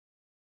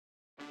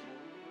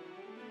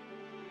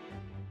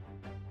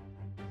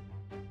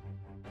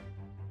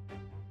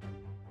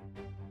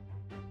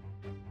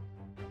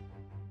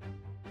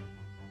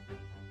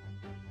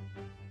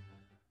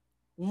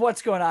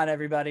What's going on,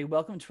 everybody?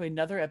 Welcome to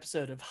another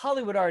episode of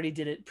Hollywood Already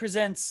Did It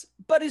presents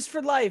Buddies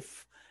for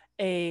Life,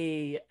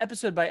 a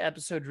episode by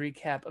episode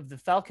recap of The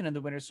Falcon and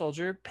the Winter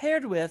Soldier,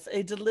 paired with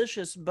a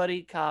delicious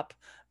buddy cop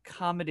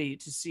comedy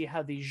to see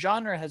how the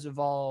genre has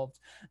evolved,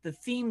 the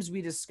themes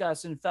we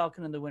discuss in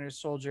Falcon and the Winter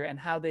Soldier, and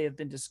how they have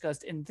been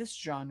discussed in this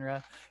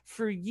genre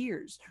for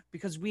years,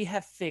 because we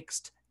have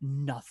fixed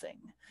nothing,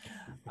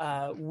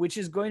 which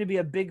is going to be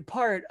a big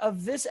part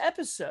of this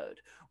episode.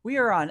 We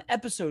are on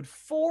episode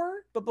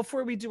 4, but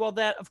before we do all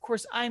that, of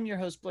course, I'm your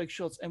host, Blake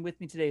Schultz, and with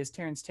me today is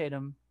Terrence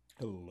Tatum.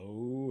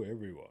 Hello,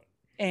 everyone.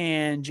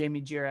 And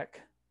Jamie Jirek.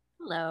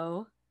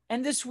 Hello.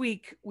 And this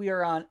week, we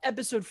are on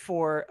episode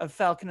 4 of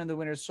Falcon and the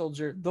Winter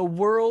Soldier, The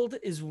World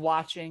is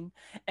Watching,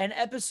 an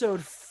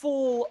episode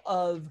full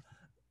of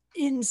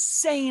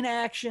insane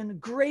action,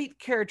 great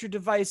character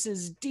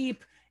devices,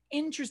 deep,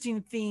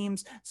 interesting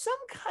themes, some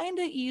kind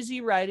of easy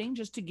writing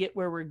just to get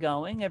where we're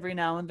going. Every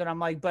now and then I'm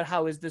like, but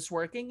how is this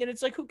working? And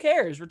it's like, who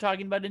cares? We're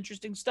talking about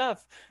interesting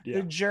stuff. Yeah.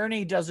 The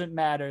journey doesn't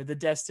matter. The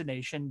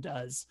destination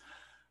does.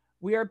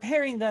 We are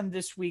pairing them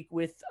this week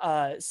with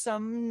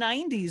some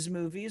 90s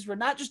movies. We're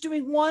not just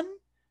doing one,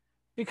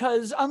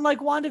 because unlike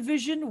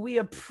WandaVision, we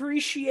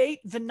appreciate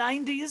the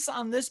 90s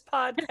on this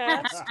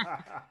podcast.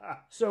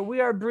 So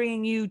we are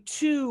bringing you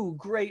 2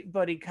 great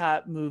buddy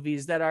cop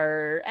movies that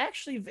are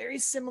actually very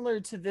similar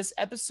to this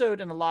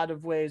episode in a lot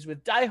of ways,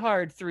 with Die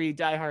Hard 3,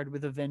 Die Hard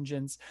with a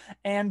Vengeance,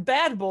 and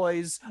Bad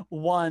Boys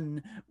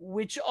 1,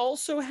 which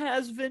also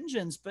has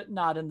vengeance, but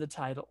not in the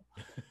title.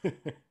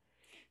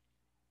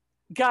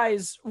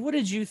 Guys, what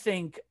did you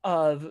think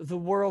of The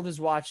World is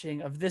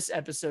Watching, of this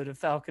episode of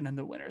Falcon and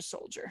the Winter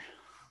Soldier?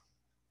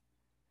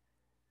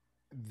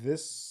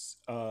 This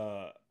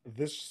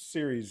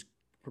series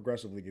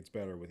progressively gets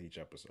better with each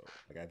episode.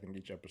 Like, I think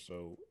each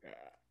episode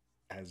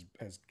has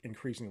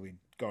increasingly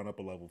gone up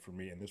a level for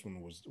me, and this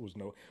one was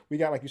no. We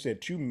got, like you said,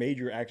 2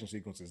 major action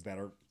sequences that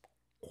are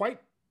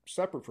quite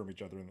separate from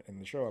each other in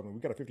the show. I mean,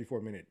 we got a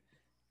 54-minute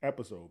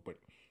episode, but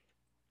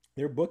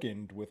they're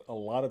bookended with a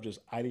lot of just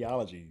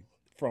ideology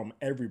from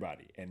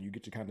everybody, and you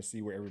get to kind of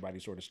see where everybody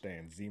sort of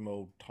stands.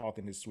 Zemo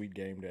talking his sweet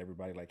game to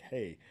everybody, like,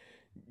 hey,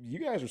 you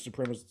guys are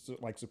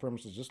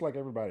supremacists just like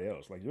everybody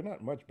else. Like, you're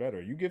not much better.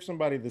 You give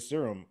somebody the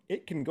serum,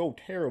 it can go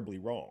terribly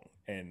wrong.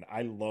 And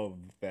I love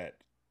that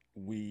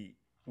we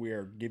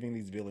are giving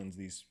these villains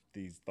these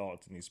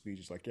thoughts and these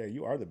speeches like, yeah,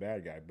 you are the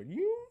bad guy, but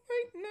you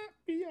might not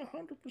be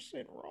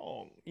 100%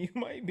 wrong. You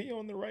might be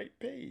on the right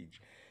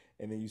page.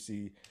 And then you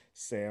see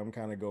Sam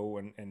kind of go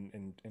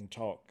and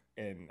talk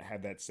and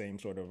have that same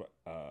sort of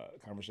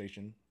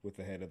conversation with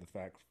the head of the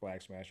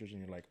Flag Smashers, and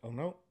you're like, oh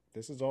no,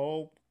 this is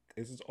all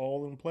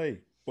in play.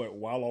 But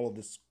while all of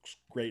this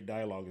great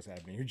dialogue is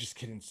happening, you're just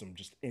getting some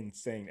just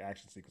insane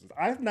action sequences.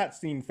 I've not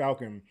seen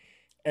Falcon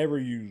ever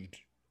used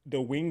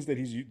the wings that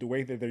he's the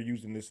way that they're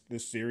used in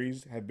this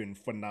series have been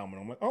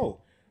phenomenal. I'm like,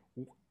 oh,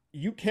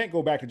 you can't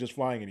go back to just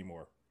flying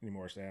anymore,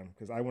 Sam,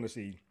 because I want to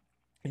see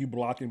you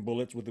blocking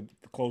bullets with the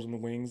closing the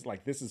wings.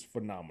 Like, this is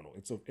phenomenal.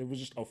 It was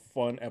just a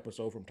fun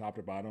episode from top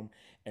to bottom,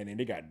 and then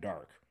it got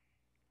dark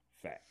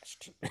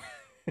fast,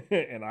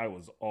 and I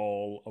was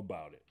all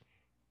about it.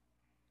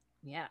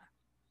 Yeah.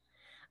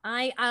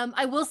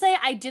 I will say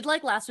I did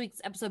like last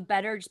week's episode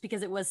better just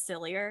because it was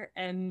sillier,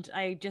 and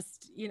I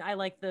just, I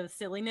like the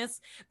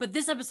silliness, but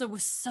this episode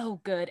was so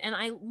good. And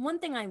one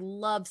thing I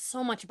love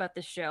so much about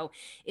this show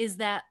is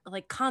that,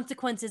 like,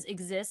 consequences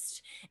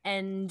exist,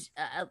 and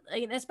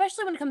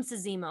especially when it comes to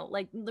Zemo,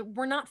 like,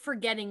 we're not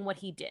forgetting what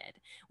he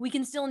did. We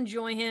can still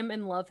enjoy him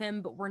and love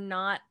him, but we're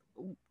not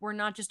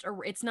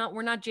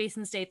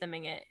Jason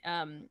Stathaming it.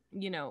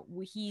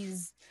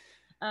 He's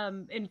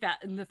in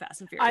the Fast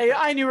and Furious.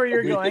 I knew where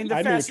you're going.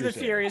 The Fast and the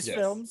Furious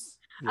films.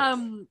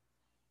 Yes.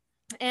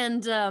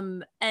 And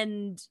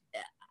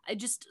I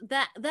just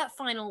that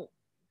final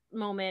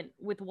moment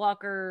with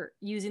Walker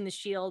using the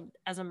shield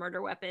as a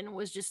murder weapon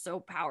was just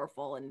so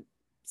powerful and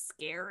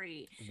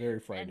scary. Very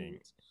frightening.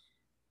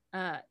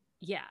 And,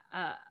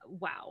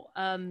 wow.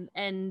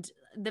 And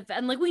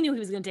like, we knew he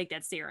was going to take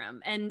that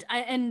serum,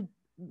 and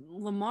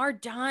Lamar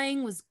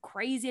dying was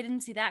crazy. I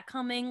didn't see that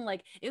coming.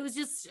 Like, it was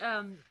just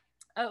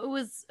it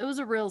was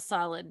a real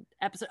solid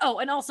episode. Oh,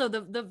 and also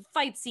the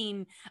fight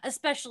scene,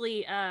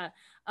 especially I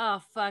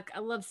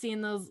love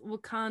seeing those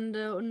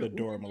Wakanda, the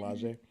Dora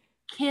Milaje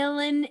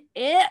killing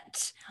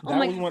it.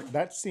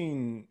 That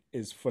scene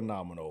is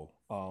phenomenal.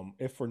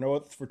 If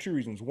for 2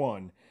 reasons.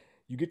 One,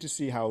 you get to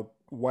see how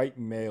 2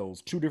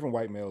 different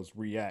white males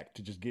react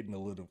to just getting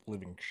the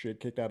living shit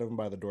kicked out of them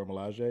by the Dora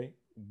Milaje.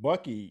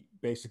 Bucky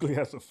basically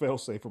has a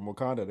failsafe from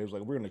Wakanda. They was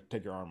like, we're going to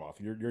take your arm off.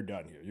 You're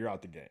done here. You're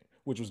out the game,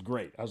 which was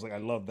great. I was like, I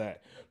love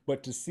that.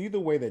 But to see the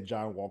way that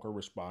John Walker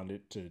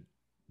responded to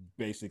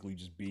basically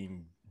just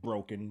being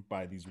broken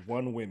by these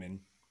women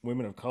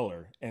of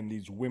color, and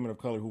these women of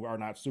color who are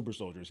not super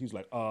soldiers, he's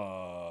like,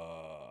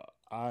 I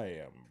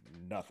am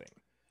nothing.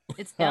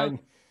 It's down.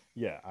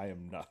 I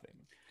am nothing.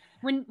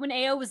 When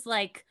AO was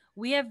like,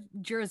 we have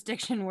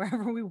jurisdiction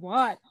wherever we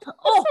want.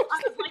 Oh,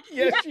 I was like,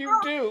 yes,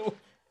 you do.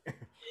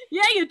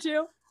 Yeah, you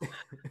do.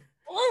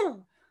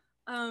 Oh,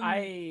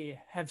 I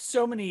have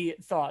so many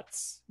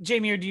thoughts.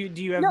 Jamie, or do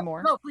you have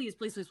more? No, please.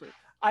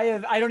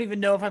 I don't even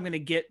know if I'm going to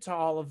get to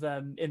all of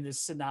them in this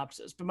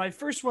synopsis, but my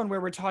first one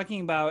where we're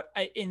talking about,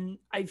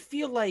 I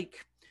feel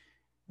like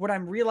what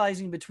I'm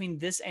realizing between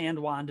this and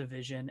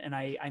WandaVision, and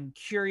I'm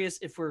curious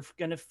if we're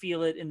going to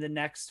feel it in the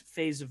next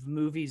phase of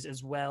movies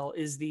as well,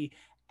 is the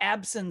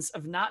absence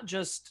of not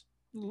just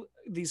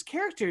these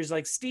characters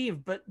like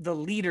Steve, but the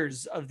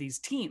leaders of these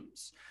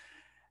teams.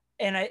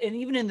 And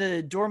even in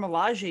the Dora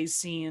Milaje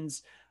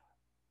scenes,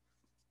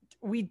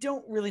 we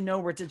don't really know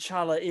where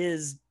T'Challa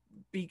is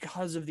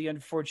because of the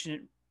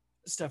unfortunate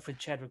stuff with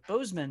Chadwick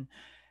Boseman.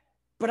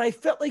 But I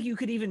felt like you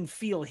could even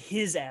feel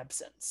his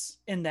absence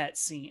in that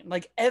scene.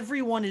 Like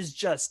everyone is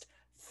just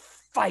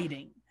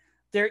fighting.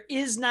 There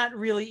is not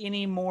really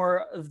any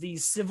more of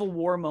these Civil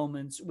War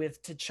moments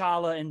with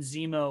T'Challa and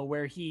Zemo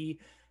where he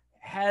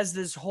has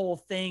this whole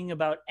thing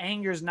about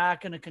anger's not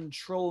going to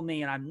control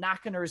me and I'm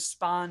not going to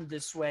respond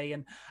this way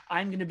and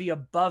I'm going to be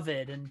above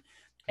it. And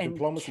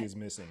diplomacy is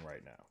missing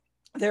right now.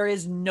 There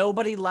is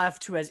nobody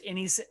left who has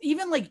any,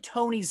 even like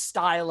Tony's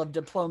style of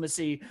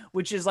diplomacy,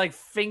 which is like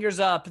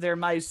fingers up, they're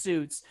my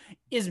suits,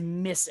 is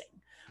missing.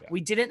 Yeah. We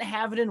didn't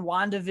have it in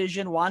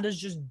WandaVision. Wanda's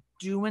just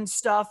doing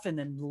stuff and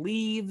then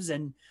leaves,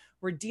 and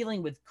we're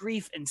dealing with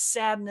grief and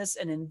sadness.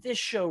 And in this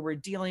show, we're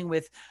dealing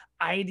with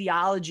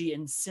ideology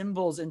and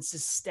symbols and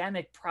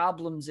systemic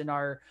problems in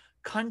our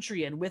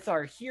country and with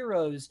our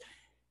heroes.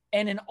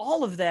 And in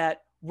all of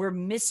that, we're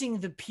missing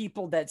the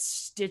people that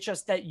stitch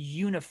us, that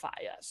unify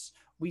us.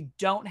 We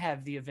don't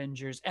have the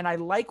Avengers. And I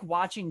like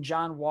watching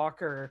John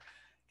Walker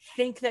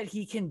think that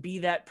he can be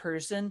that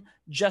person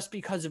just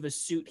because of a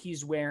suit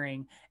he's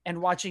wearing,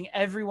 and watching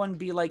everyone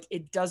be like,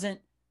 it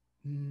doesn't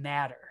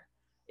matter.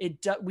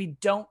 We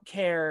don't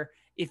care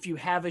if you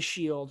have a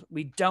shield.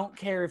 We don't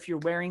care if you're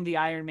wearing the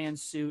Iron Man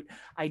suit.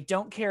 I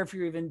don't care if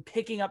you're even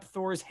picking up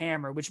Thor's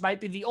hammer, which might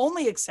be the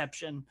only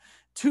exception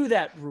to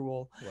that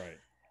rule. Right.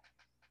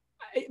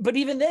 But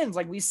even then,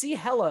 like, we see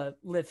Hela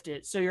lift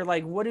it. So you're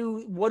like, what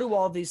do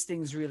all these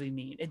things really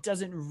mean? It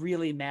doesn't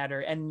really matter.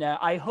 And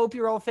I hope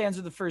you're all fans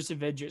of the first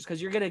Avengers,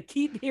 because you're going to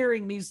keep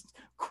hearing me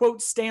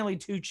quote Stanley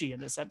Tucci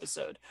in this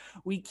episode.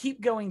 We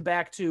keep going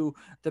back to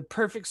the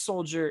perfect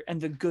soldier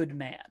and the good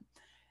man.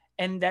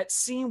 And that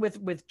scene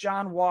with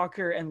John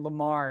Walker and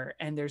Lamar,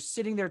 and they're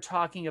sitting there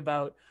talking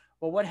about,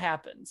 well, what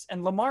happens?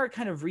 And Lamar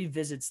kind of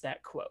revisits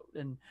that quote.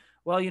 And,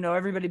 well,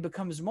 everybody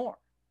becomes more.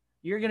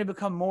 You're going to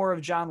become more of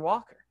John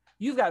Walker.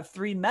 You've got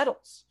 3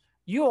 medals.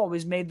 You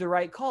always made the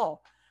right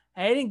call.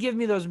 And they didn't give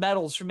me those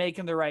medals for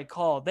making the right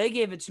call. They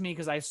gave it to me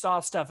because I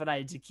saw stuff and I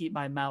had to keep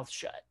my mouth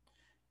shut.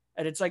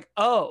 And it's like,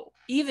 oh,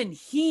 even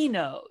he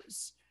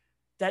knows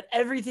that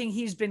everything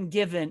he's been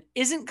given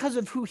isn't because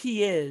of who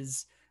he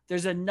is.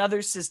 There's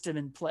another system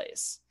in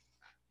place.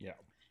 Yeah.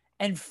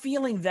 And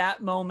feeling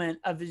that moment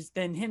of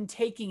then him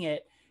taking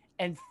it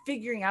and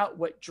figuring out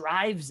what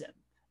drives him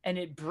and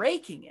it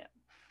breaking him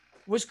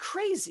was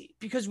crazy,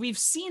 because we've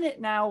seen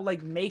it now,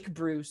 like, make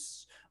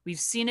Bruce. We've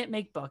seen it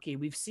make Bucky.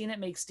 We've seen it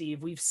make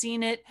Steve. We've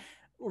seen it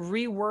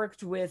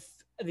reworked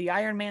with the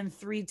Iron Man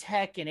 3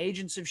 tech and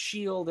Agents of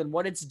S.H.I.E.L.D. and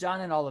what it's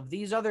done in all of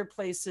these other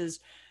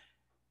places.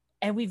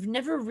 And we've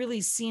never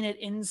really seen it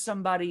in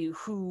somebody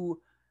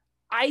who,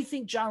 I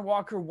think John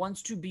Walker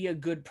wants to be a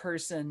good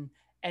person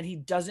and he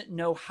doesn't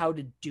know how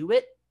to do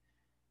it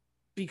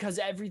because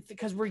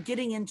we're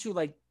getting into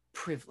like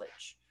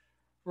privilege.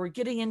 We're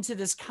getting into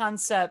this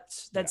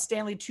concept that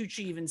Stanley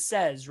Tucci even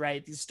says,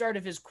 right? The start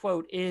of his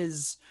quote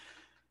is,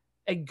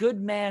 a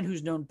good man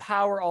who's known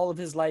power all of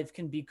his life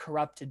can be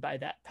corrupted by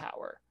that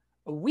power.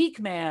 A weak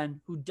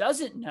man who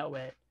doesn't know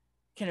it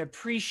can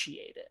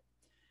appreciate it.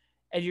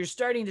 And you're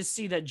starting to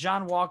see that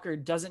John Walker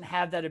doesn't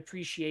have that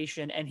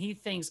appreciation, and he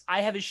thinks,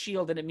 I have a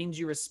shield and it means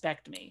you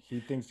respect me. He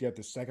thinks,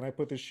 the second I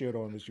put this shield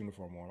on, this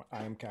uniform on,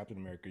 I am Captain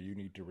America. You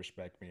need to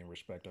respect me and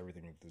respect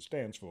everything that this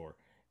stands for,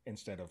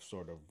 instead of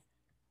sort of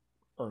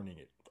earning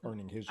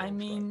his own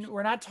stripes.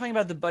 We're not talking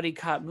about the buddy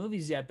cop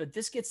movies yet, but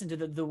this gets into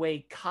the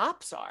way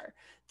cops are.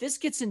 This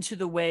gets into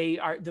the way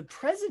the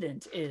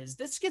president is.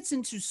 This gets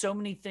into so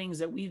many things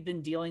that we've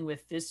been dealing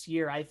with this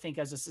year, I think,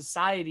 as a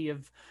society,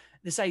 of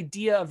this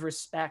idea of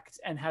respect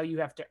and how you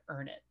have to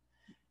earn it.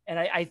 And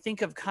I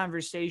think of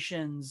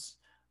conversations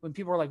when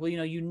people are like, well,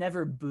 you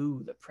never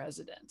boo the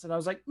president. And I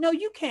was like, no,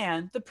 you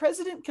can. The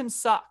president can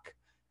suck.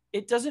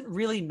 It doesn't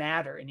really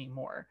matter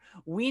anymore.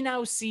 We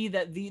now see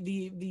that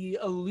the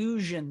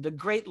illusion, the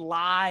great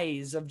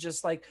lies of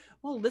just like,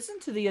 well, listen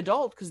to the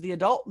adult because the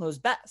adult knows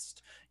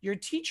best. Your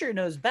teacher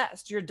knows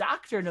best. Your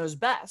doctor knows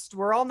best.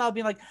 We're all now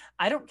being like,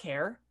 I don't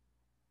care.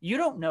 You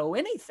don't know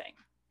anything.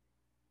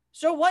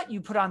 So what?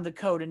 You put on the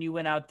coat and you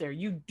went out there.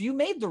 You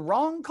made the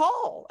wrong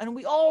call. And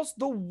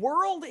the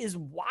world is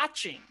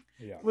watching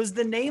was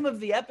the name of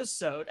the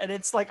episode. And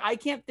it's like, I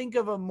can't think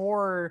of a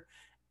more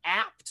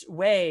apt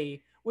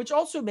way, which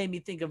also made me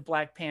think of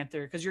Black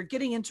Panther, because you're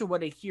getting into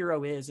what a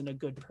hero is and a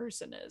good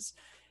person is.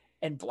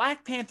 And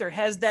Black Panther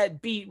has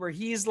that beat where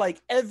he's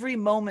like, every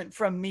moment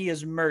from me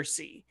is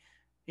mercy.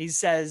 He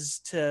says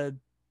to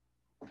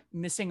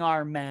Missing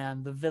Arm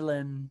Man, the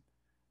villain,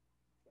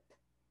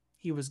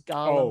 He was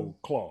Gollum. Oh,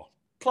 Claw.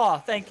 Claw,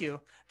 thank you.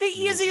 The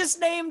easiest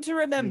name to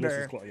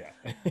remember. Claw,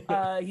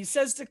 yeah. He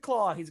says to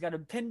Claw, he's got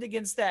him pinned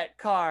against that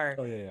car.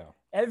 Oh, yeah.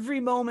 Every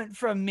moment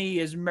from me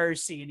is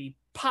mercy. And he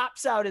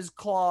pops out his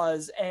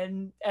claws,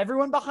 and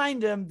everyone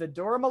behind him, the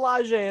Dora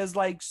Milaje, is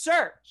like,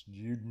 sir,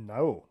 you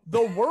know.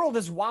 The world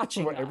is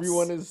watching us.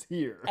 Everyone is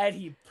here. And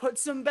he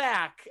puts him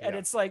back, and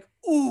it's like,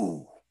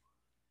 ooh.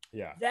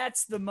 Yeah.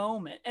 That's the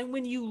moment. And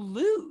when you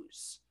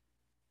lose,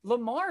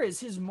 Lamar is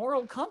his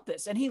moral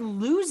compass, and he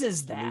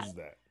loses that. He loses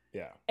that.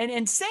 Yeah.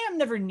 And Sam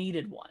never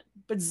needed one.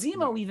 But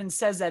Zemo even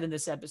says that in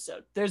this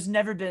episode. There's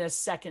never been a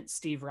second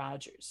Steve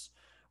Rogers.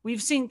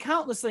 We've seen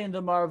countlessly in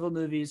the Marvel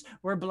movies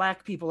where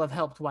Black people have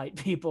helped white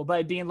people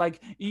by being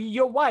like,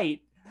 you're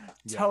white,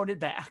 tone it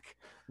back.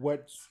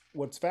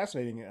 What's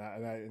fascinating,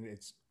 and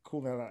it's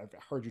cool now that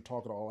I've heard you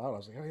talk it all out. I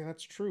was like, oh yeah,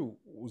 that's true.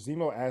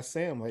 Zemo asked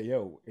Sam, like,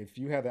 yo, if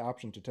you had the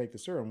option to take the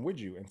serum, would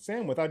you? And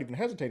Sam, without even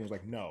hesitating, was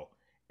like, no.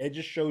 It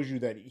just shows you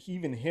that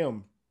even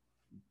him,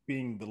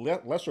 being the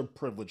lesser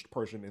privileged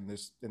person in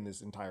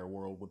this entire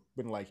world, would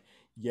have been like,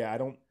 yeah, I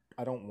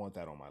don't want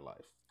that on my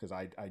life, because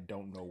I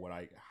don't know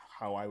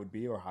how I would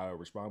be or how I would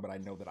respond, but I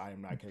know that I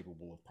am not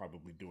capable of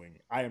probably doing.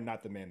 I am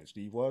not the man that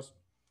Steve was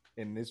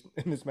in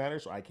this matter,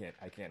 so I can't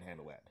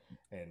handle that.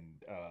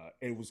 And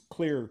it was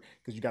clear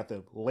because you got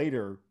the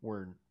later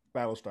where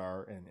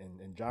Battlestar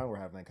and John were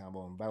having that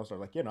combo, and Battlestar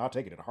was like, yeah, no, I'll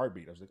take it in a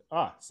heartbeat. I was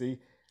like, see,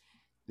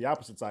 the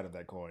opposite side of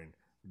that coin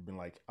would have been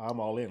like, I'm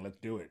all in, let's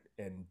do it,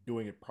 and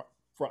doing it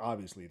for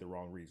obviously the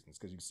wrong reasons,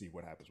 because you see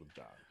what happens with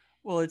John.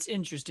 Well, it's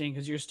interesting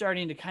because you're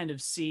starting to kind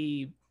of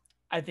see,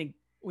 I think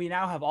we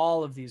now have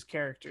all of these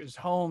characters,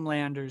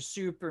 Homelander,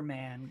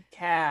 Superman,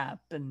 Cap,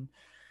 and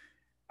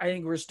I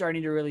think we're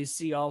starting to really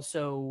see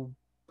also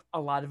a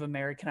lot of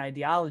American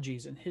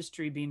ideologies and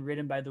history being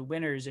written by the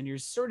winners. And you're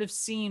sort of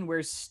seeing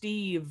where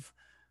Steve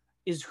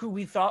is who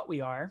we thought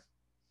we are,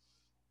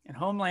 and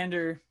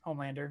Homelander,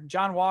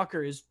 John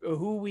Walker is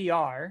who we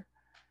are.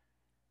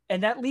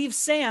 And that leaves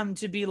Sam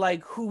to be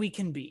like who we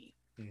can be.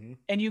 Mm-hmm.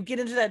 And you get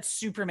into that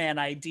Superman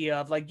idea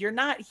of like, you're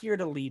not here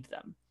to lead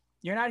them.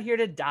 You're not here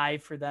to die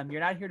for them.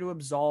 You're not here to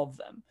absolve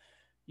them.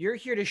 You're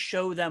here to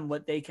show them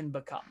what they can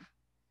become.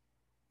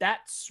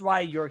 That's why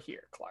you're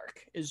here,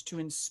 Clark, is to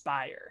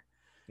inspire.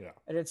 Yeah.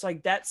 And it's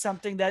like, that's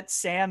something that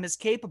Sam is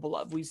capable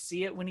of. We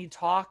see it when he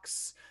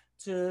talks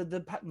to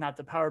not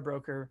the power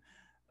broker,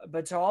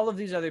 but to all of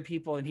these other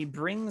people, and he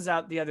brings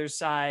out the other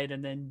side,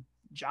 and then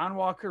John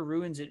Walker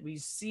ruins it. We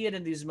see it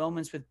in these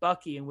moments with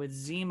Bucky and with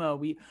Zemo.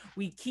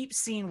 We keep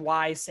seeing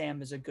why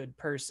Sam is a good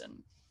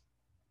person.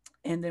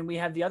 And then we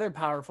have the other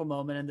powerful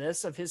moment in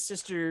this of his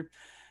sister,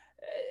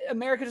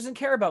 America doesn't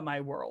care about my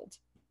world.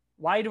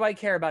 Why do I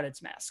care about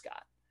its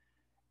mascot?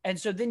 And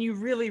so then you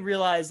really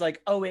realize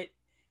like,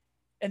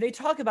 and they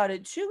talk about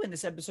it too in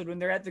this episode when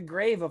they're at the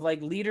grave of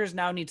like, leaders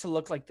now need to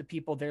look like the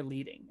people they're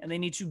leading, and they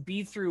need to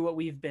be through what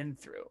we've been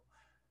through.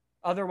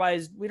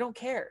 Otherwise, we don't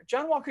care.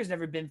 John Walker's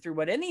never been through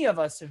what any of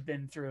us have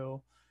been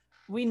through.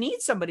 We need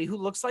somebody who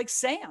looks like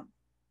Sam.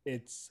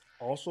 It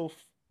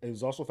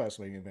was also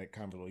fascinating in that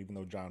convo, even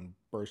though John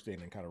burst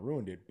in and kind of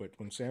ruined it. But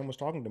when Sam was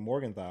talking to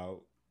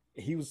Morgenthau,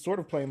 he was sort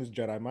of playing this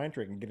Jedi mind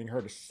trick and getting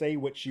her to say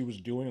what she was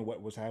doing and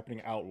what was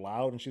happening out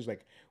loud. And she's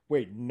like,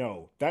 wait,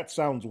 no, that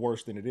sounds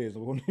worse than it is.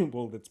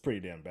 Well, that's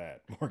pretty damn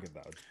bad.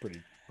 Morgenthau, it's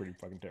pretty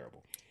fucking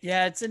terrible.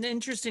 Yeah, it's an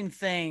interesting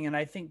thing. And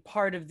I think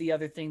part of the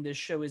other thing this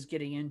show is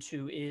getting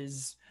into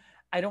is,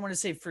 I don't want to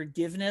say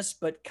forgiveness,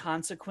 but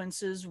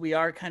consequences. We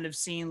are kind of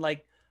seeing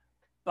like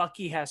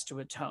Bucky has to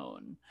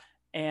atone.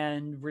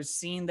 And we're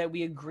seeing that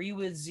we agree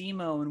with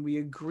Zemo and we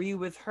agree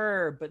with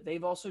her, but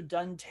they've also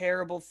done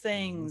terrible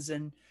things. Mm-hmm.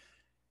 And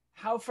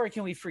how far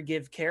can we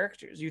forgive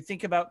characters? You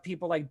think about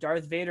people like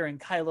Darth Vader and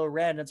Kylo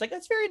Ren. It's like,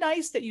 that's very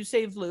nice that you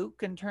saved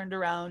Luke and turned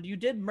around. You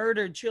did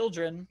murder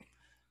children.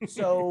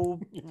 So,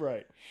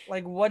 right.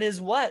 Like, what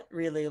is what,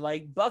 really?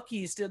 Like,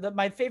 Bucky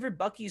my favorite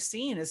Bucky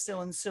scene is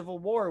still in Civil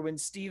War when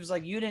Steve's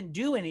like, you didn't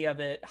do any of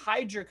it.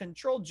 Hydra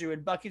controlled you.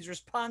 And Bucky's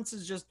response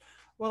is just,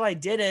 well, I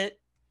did it.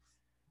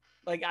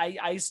 Like,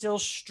 I still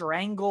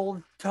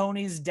strangled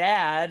Tony's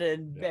dad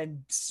and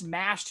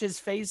smashed his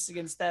face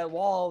against that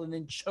wall and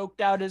then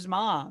choked out his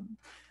mom.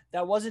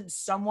 That wasn't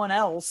someone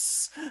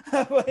else.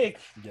 Like,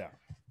 yeah.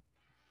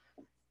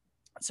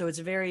 So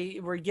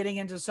we're getting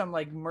into some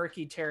like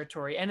murky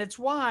territory. And it's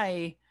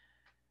why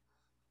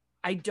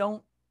I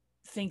don't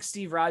think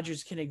Steve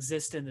Rogers can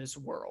exist in this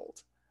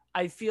world.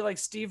 I feel like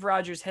Steve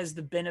Rogers has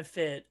the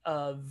benefit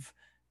of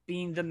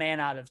being the man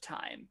out of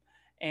time.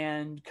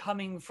 And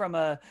coming from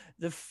the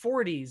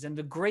 40s and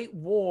the Great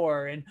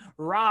War and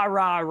rah,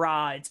 rah,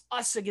 rah, it's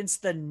us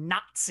against the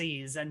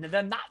Nazis and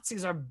the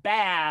Nazis are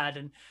bad.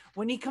 And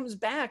when he comes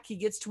back, he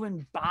gets to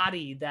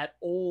embody that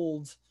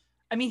old,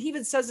 I mean, he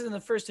even says it in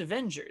the first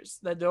Avengers,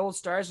 that the old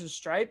Stars and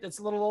Stripes, it's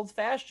a little old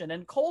fashioned.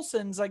 And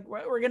Coulson's like,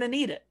 we're going to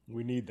need it.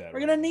 We need that.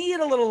 We're going to need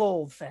a little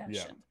old fashioned.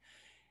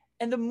 Yeah.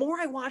 And the more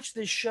I watch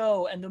this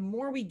show and the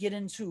more we get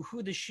into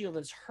who the Shield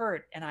has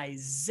hurt and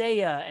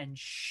Isaiah and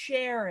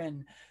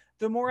Sharon,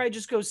 the more I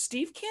just go,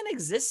 Steve can't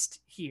exist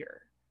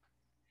here.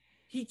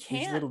 He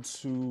He's a little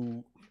can't.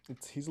 too.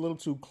 He's a little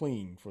too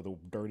clean for the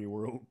dirty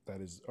world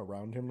that is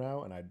around him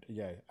now, and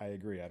I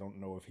agree. I don't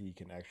know if he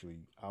can actually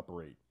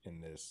operate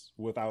in this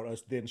without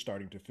us then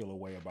starting to feel a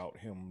way about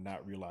him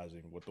not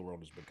realizing what the world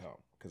has become.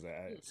 Because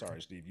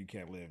sorry, Steve, you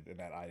can't live in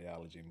that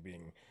ideology and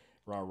being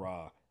rah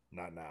rah.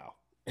 Not now.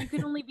 You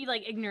can only be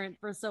like ignorant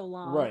for so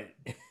long. Right.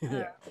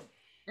 Yeah.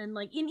 And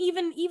like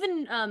even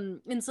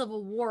in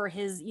Civil War,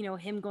 his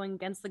him going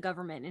against the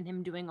government and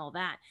him doing all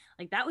that,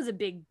 like that was a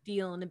big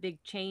deal and a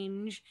big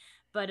change.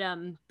 But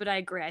I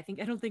agree. I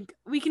don't think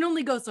we can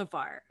only go so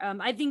far.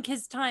 I think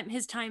his time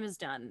is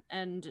done,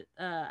 and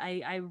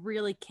I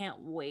really can't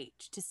wait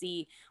to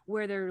see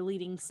where they're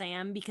leading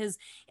Sam, because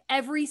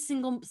every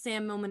single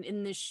Sam moment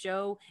in this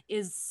show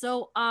is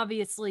so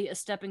obviously a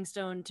stepping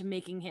stone to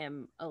making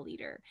him a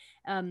leader,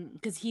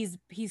 because he's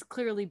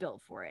clearly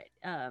built for it.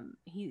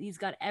 He's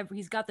got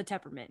the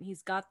temperament,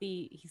 he's got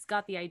the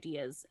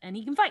ideas, and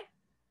he can fight.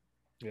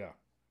 Yeah.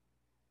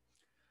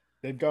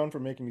 They've gone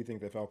from making me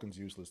think that Falcon's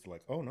useless to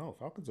like, oh no,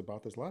 Falcon's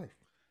about this life.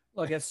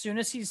 Look, as soon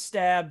as he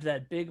stabbed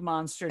that big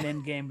monster in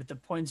Endgame with the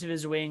points of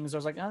his wings, I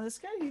was like, oh, this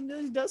guy, he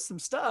does some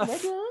stuff.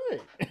 That's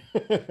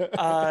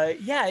right.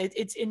 Yeah,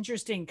 it's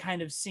interesting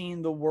kind of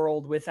seeing the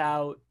world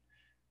without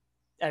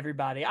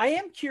everybody. I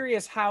am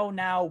curious how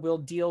now we'll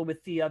deal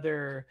with the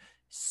other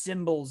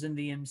symbols in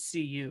the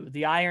MCU,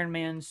 the Iron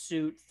Man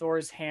suit,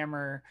 Thor's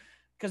hammer,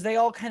 because they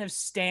all kind of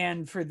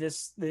stand for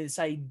this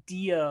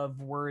idea of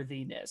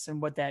worthiness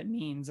and what that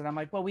means. And I'm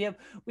like, well, we have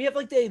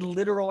like the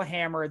literal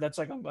hammer that's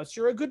like, unless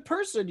you're a good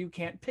person, you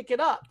can't pick it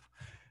up.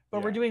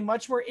 But we're doing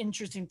much more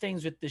interesting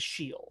things with the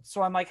shield.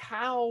 So I'm like,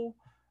 how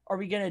are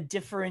we going to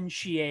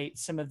differentiate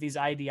some of these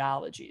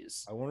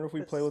ideologies? I wonder if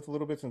we play with a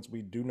little bit, since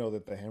we do know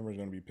that the hammer is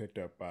going to be picked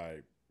up by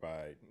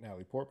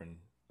Natalie Portman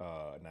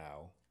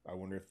now. I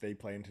wonder if they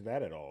play into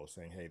that at all,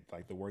 saying, "Hey,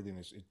 like the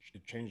worthiness,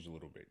 it changed a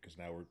little bit because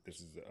now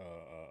this is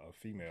a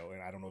female."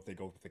 And I don't know if they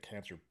go with the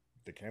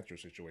cancer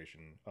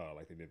situation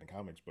like they did in the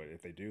comics, but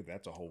if they do,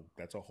 that's a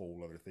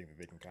whole other thing that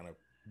they can kind of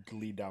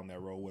lead down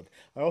that road with.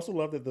 I also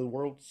love that the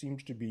world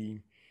seems to be.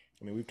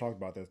 I mean, we've talked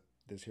about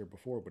this here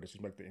before, but it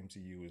seems like the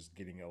MCU is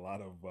getting a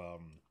lot of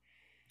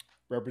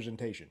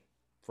representation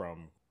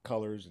from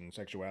colors and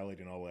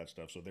sexuality and all that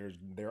stuff. So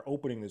they're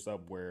opening this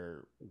up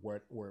where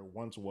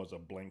once was a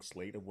blank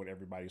slate of what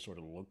everybody sort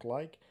of looked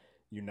like.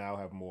 You now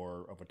have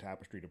more of a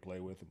tapestry to play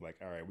with. Like,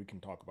 all right, we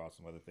can talk about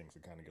some other things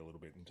and kind of get a little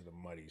bit into the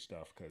muddy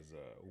stuff because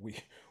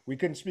we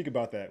couldn't speak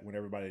about that when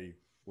everybody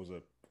was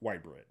a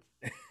white bread.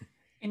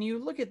 And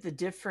you look at the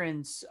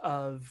difference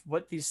of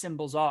what these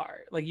symbols are.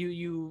 Like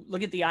you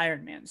look at the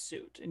Iron Man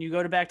suit and you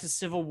go back to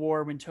Civil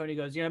War when Tony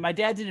goes, my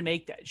dad didn't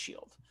make that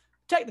shield.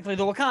 Technically,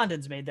 the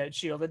Wakandans made that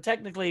shield. And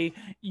technically,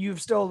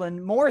 you've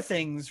stolen more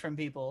things from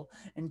people.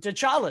 And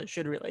T'Challa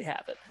should really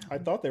have it. I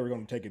thought they were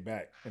going to take it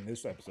back in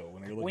this episode.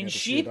 When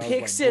she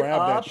picks it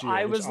up,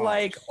 I was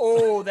like,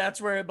 oh,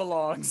 that's where it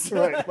belongs.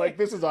 Right. Like,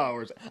 this is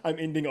ours. I'm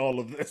ending all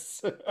of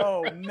this.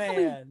 Oh,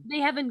 man. They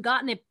haven't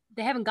gotten it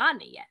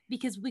yet,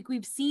 because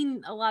we've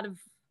seen a lot of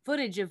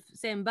footage of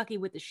Sam and Bucky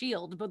with the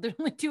shield, but there's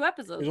only 2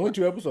 episodes. There's only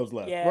 2 episodes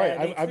left. Yeah,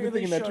 right. I've been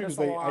thinking that too,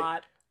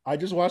 because I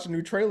just watched a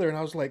new trailer and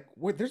I was like,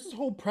 wait, there's this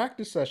whole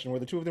practice session where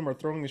the 2 of them are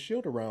throwing the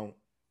shield around.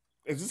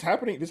 Is this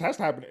happening? This has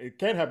to happen. It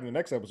can't happen in the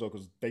next episode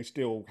because they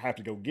still have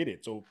to go get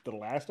it. So the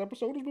last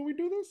episode is when we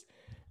do this,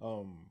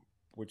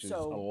 which is a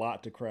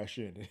lot to crash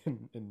in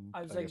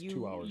I was like,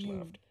 2 hours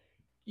left.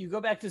 You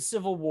go back to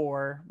Civil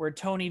War, where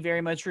Tony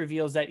very much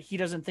reveals that he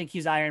doesn't think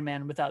he's Iron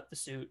Man without the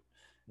suit.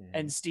 Mm-hmm.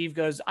 And Steve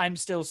goes, I'm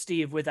still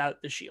Steve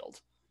without the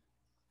shield.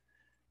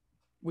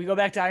 We go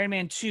back to Iron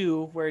Man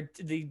 2, where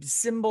the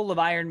symbol of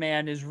Iron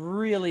Man is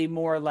really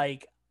more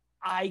like,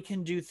 I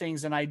can do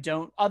things and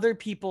other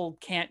people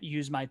can't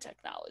use my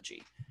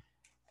technology.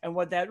 And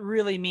what that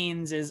really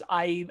means is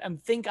I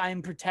think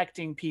I'm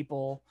protecting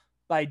people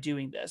by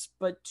doing this.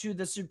 But to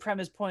the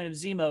supremacist point of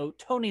Zemo,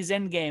 Tony's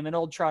endgame in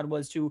Ultron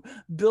was to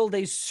build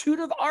a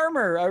suit of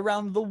armor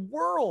around the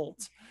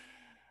world.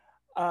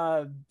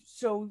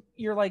 So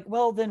you're like,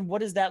 well, then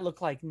what does that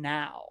look like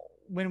now?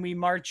 When we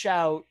march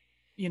out,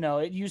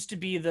 it used to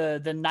be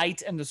the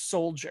knight and the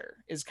soldier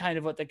is kind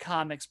of what the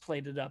comics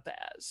played it up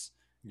as.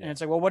 Yeah. And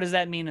it's like, well, what does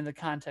that mean in the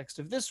context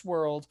of this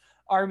world?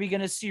 Are we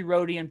going to see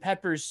Rhodey and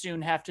Peppers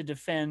soon have to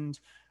defend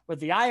what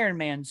the Iron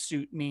Man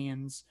suit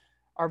means?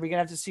 Are we going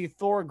to have to see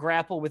Thor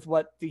grapple with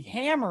what the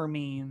hammer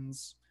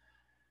means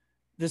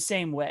the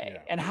same way?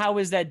 Yeah. And how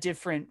is that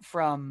different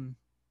from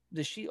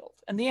the shield?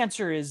 And the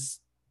answer is,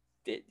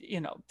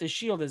 the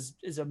shield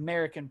is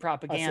American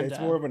propaganda. It's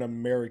more of an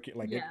American,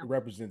 it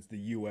represents the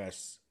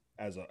U.S.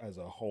 as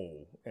a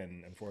whole.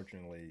 And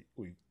unfortunately,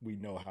 we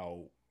know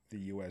how the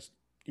U.S.,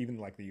 even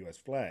like the U.S.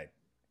 flag,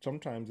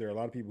 sometimes there are a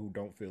lot of people who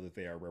don't feel that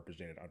they are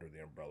represented under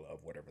the umbrella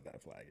of whatever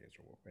that flag is,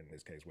 or in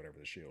this case, whatever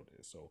the shield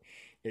is. So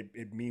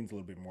it means a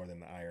little bit more than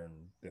the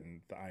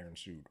iron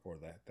suit or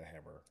the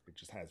hammer. It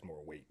just has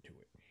more weight to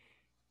it.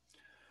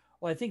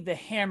 Well, I think the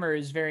hammer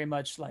is very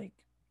much like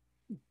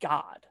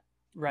God,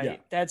 right? Yeah.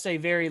 That's a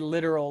very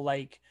literal,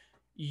 like,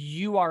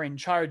 you are in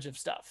charge of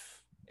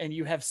stuff and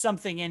you have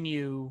something in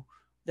you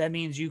that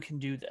means you can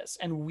do this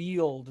and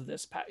wield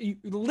this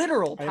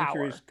literal I am power.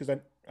 curious because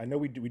I know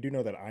we do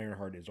know that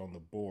Ironheart is on the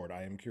board.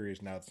 I am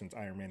curious now since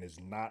Iron Man is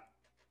not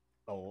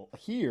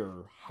here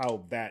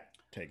how that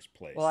takes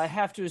Well, I place.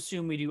 have to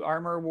assume we do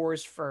Armor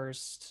Wars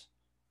first,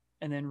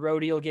 and then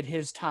Rhodey will get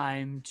his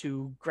time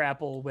to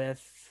grapple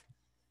with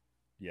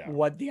Yeah,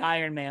 what the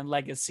Iron Man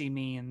legacy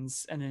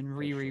means, and then for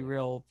Riri sure.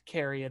 will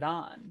carry it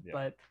on. Yeah.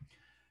 But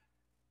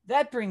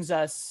that brings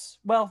us,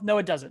 well, no,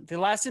 it doesn't. The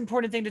last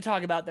important thing to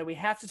talk about that we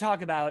have to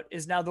talk about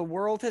is now the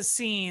world has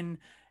seen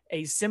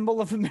a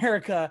symbol of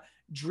America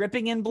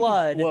dripping in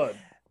blood Blood.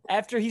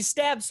 after he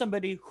stabbed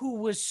somebody who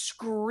was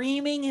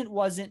screaming it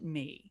wasn't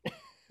me.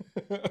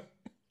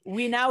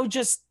 We now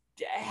just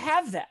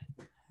have that.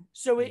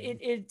 So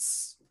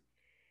it's,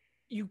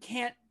 you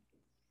can't,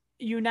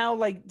 you now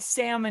like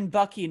Sam and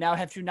Bucky now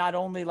have to not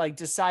only like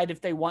decide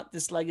if they want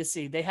this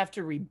legacy, they have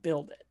to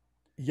rebuild it.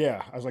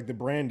 Yeah, I was like, the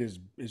brand is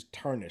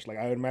tarnished. Like,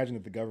 I would imagine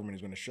that the government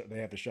is going to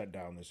they have to shut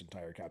down this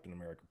entire Captain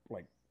America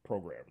like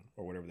program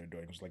or whatever they're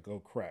doing. It's like, oh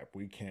crap,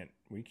 we can't.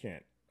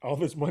 All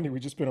this money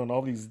we just spent on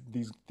all these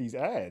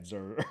ads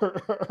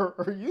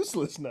are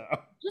useless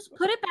now. Just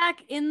put it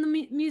back in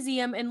the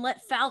museum and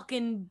let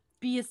Falcon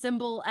be a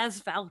symbol as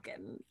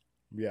Falcon.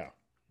 Yeah,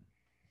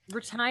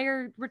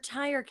 Retire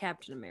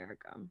Captain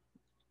America.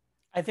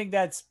 I think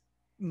that's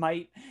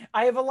I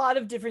have a lot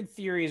of different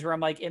theories where I'm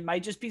like, it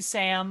might just be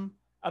Sam.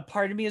 A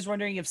part of me is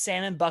wondering if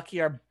Sam and Bucky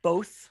are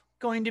both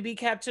going to be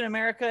Captain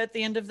America at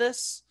the end of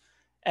this.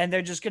 And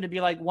they're just going to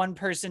be like, one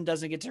person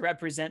doesn't get to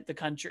represent the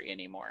country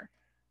anymore.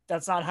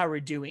 That's not how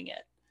we're doing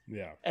it.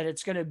 yeah. And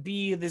it's going to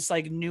be this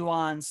like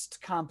nuanced,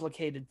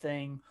 complicated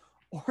thing.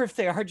 Or if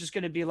they are just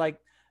going to be like,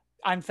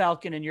 I'm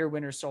Falcon and you're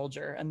Winter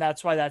Soldier. And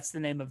that's why that's the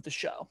name of the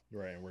show.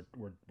 Right, and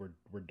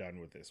we're done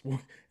with this.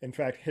 In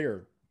fact,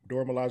 here,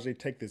 Dora Milaje,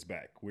 take this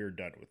back. We're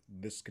done with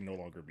this. Can no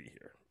longer be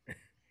here.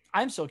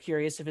 I'm so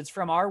curious if it's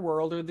from our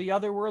world or the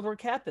other world where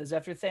Cap is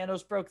after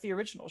Thanos broke the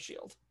original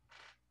shield.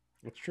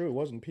 It's true. It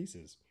was in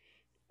pieces.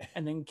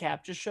 And then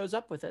Cap just shows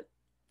up with it.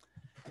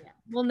 Yeah,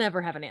 we'll never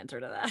have an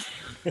answer to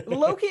that.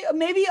 Loki,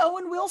 maybe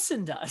Owen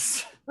Wilson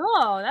does.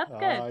 Oh, that's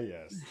good.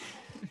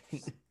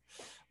 Yes.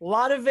 A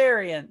lot of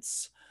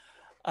variants.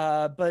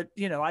 But,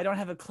 you know, I don't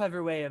have a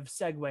clever way of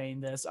segueing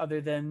this other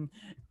than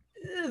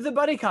the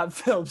buddy cop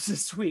films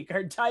this week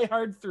are Die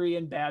Hard 3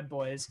 and Bad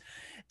Boys.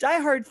 Die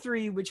Hard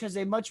 3, which has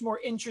a much more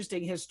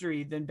interesting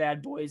history than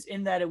Bad Boys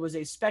in that it was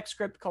a spec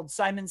script called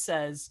Simon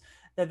Says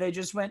that they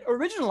just went,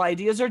 original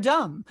ideas are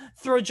dumb.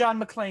 Throw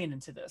John McClane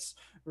into this.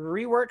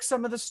 Rework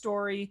some of the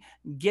story,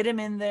 get him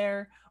in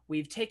there.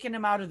 We've taken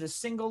him out of the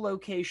single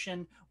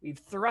location. We've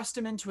thrust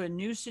him into a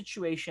new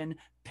situation,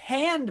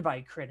 panned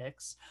by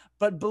critics,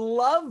 but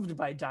beloved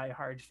by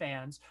diehard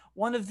fans.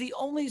 One of the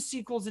only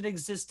sequels in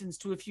existence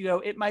to, if you go,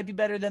 it might be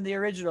better than the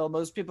original.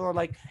 Most people are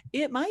like,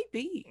 it might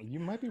be. You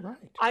might be right.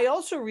 I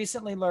also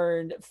recently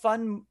learned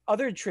fun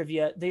other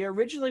trivia. They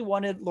originally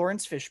wanted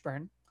Lawrence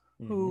Fishburne,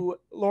 who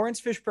Lawrence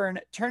Fishburne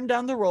turned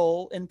down the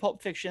role in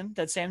Pulp Fiction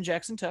that Sam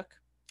Jackson took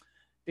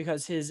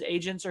because his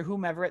agents or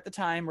whomever at the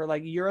time were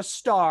like, you're a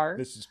star.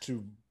 This is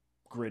too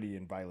gritty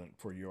and violent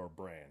for your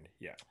brand.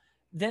 Yeah.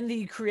 Then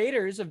the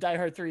creators of Die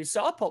Hard 3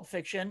 saw Pulp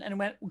Fiction and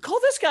went,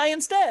 call this guy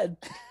instead,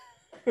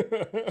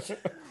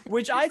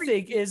 which I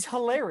think is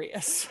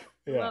hilarious.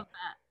 Yeah. Love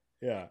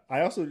that. Yeah. I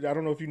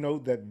don't know if you know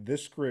that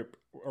this script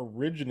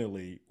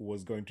originally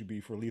was going to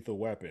be for Lethal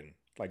Weapon.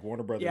 Like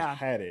Warner Brothers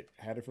had it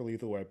for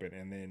Lethal Weapon,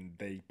 and then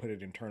they put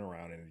it in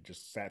turnaround, and it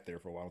just sat there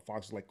for a while.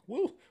 Fox was like,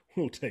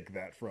 "We'll take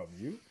that from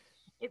you."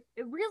 It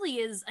really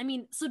is. I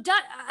mean, so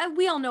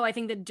we all know. I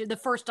think that the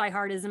first Die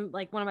Hard is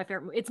like one of my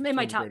favorite. It's in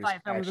my top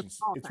 5 films of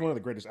all time. It's one of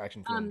the greatest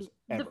action films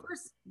ever.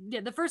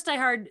 The first Die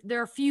Hard.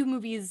 There are a few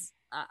movies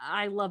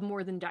I love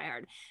more than Die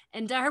Hard,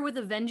 and Die Hard with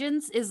a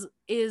Vengeance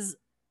is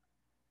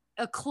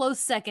a close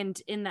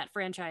second in that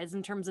franchise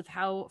in terms of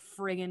how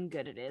friggin'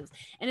 good it is.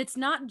 And it's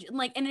not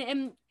like,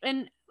 and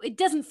it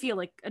doesn't feel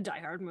like a Die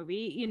Hard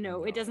movie, you know.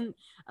 No. It doesn't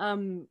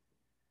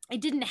it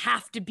didn't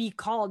have to be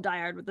called Die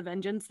Hard with a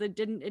Vengeance. It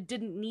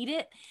didn't need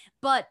it,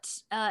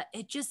 but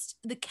it just,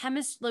 the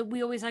chemistry, like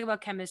we always talk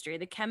about chemistry.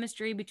 The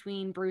chemistry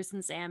between Bruce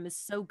and Sam is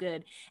so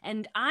good,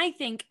 and I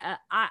think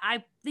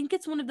I think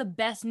it's one of the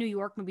best New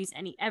York movies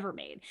ever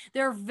made.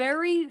 There are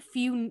very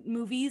few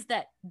movies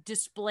that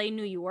display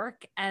New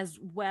York as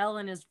well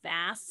and as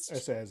vast.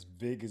 It's as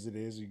big as it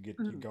is. You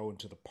go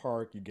into the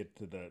park, you get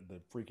to the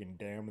freaking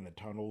dam and the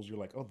tunnels. You're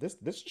like, oh, this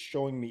is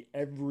showing me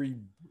every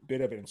bit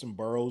of it. And some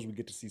boroughs, we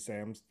get to see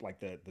Sam's, like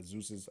the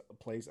Zeus's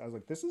place. I was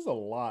like, this is a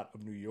lot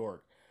of New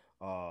York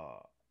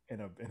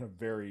in a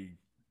very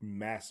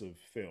massive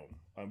film.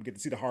 We get to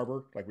see the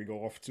harbor, like we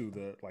go off to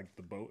the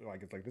boat,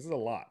 like it's like this is a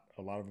lot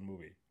of the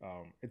movie.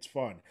 It's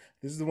fun.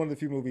 This is one of the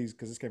few movies,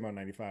 because this came out in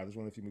 '95. This is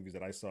one of the few movies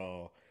that I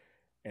saw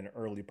in an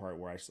early part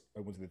where I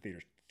went to the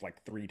theater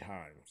like 3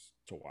 times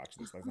to watch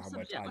this. That's how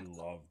much I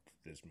loved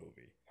this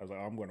movie. I was like,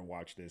 I'm going to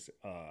watch this.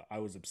 I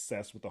was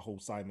obsessed with the whole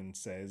Simon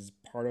Says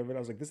part of it. I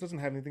was like, this doesn't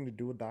have anything to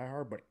do with Die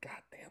Hard, but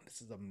goddamn,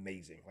 this is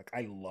amazing. Like,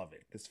 I love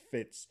it. This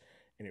fits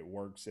and it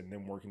works, and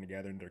them working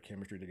together and their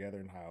chemistry together,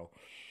 and how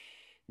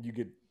you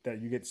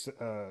get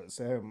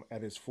Sam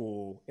at his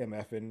full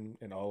MFing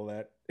and all of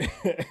that,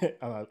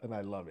 and I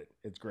love it.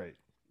 It's great.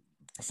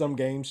 Some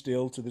games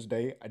still to this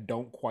day I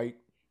don't quite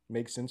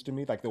make sense to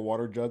me, like the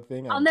water jug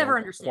thing. I'll never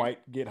understand.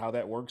 Quite get how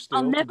that works. Still,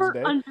 I'll never to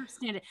this day.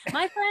 understand it.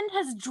 My friend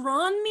has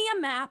drawn me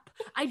a map.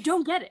 I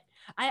don't get it.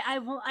 I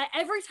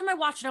every time I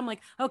watch it, I'm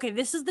like, okay,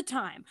 this is the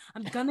time.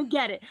 I'm gonna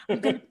get it.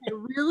 I'm gonna pay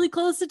really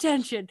close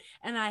attention.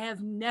 And I have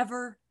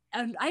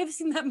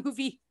seen that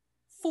movie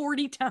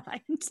 40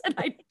 times, and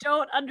I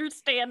don't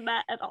understand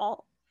that at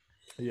all.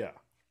 Yeah.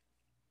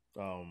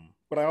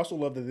 But I also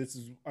love that this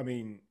is. I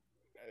mean,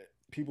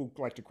 people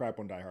like to crap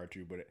on Die Hard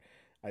too, but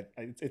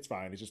it's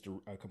fine. It's just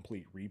a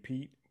complete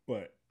repeat.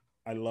 But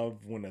I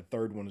love when the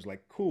third one is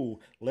like,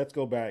 cool, let's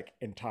go back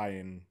and tie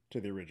in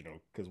to the original,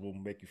 because we'll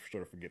make you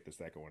sort of forget the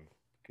second one,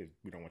 because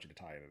we don't want you to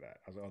tie into that.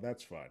 I was like, oh,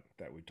 that's fun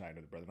that we tie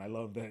into the brother. And I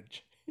love that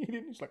he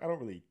didn't. He's like, I don't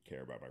really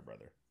care about my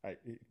brother.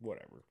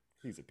 Whatever.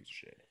 He's a piece of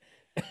shit.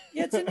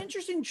 Yeah, it's an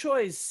interesting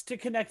choice to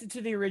connect it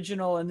to the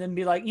original and then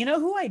be like, you know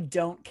who I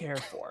don't care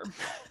for?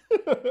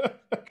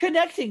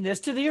 Connecting this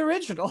to the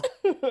original.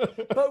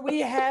 But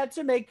we had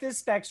to make this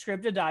spec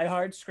script a Die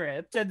Hard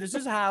script, and this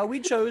is how we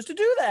chose to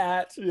do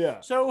that.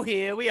 Yeah. So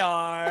here we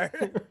are.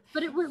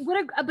 But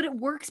it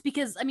works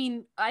because, I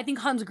mean, I think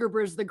Hans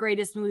Gruber is the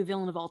greatest movie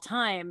villain of all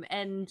time,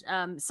 and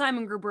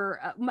Simon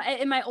Gruber.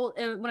 When I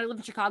lived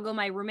in Chicago,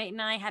 my roommate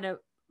and I had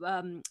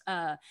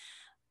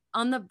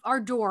on our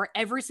door,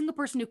 every single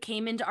person who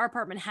came into our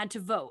apartment had to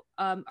vote.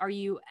 Are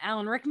you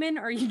Alan Rickman?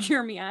 Or are you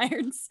Jeremy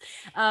Irons?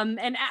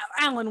 And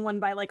Alan won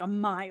by like a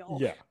mile.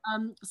 Yeah.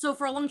 So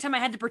for a long time, I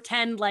had to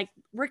pretend like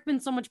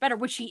Rickman's so much better,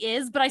 which he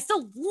is, but I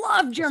still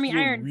love Jeremy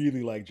Irons.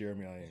 Really like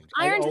Jeremy Irons.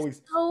 Irons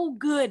is so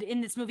good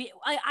in this movie.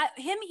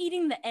 Him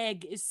eating the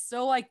egg is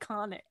so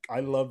iconic.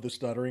 I love the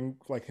stuttering,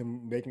 like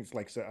him making it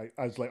like.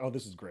 I was like, oh,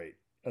 this is great.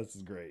 This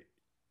is great.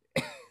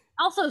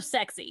 Also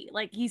sexy,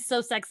 like he's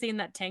so sexy in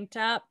that tank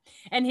top,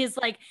 and his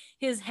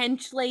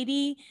hench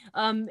lady,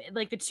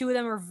 like the two of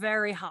them are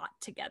very hot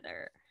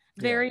together.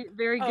 Very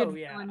good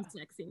fun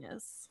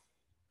sexiness.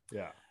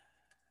 Yeah,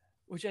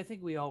 which I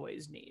think we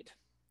always need.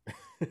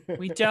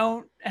 We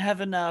don't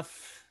have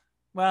enough.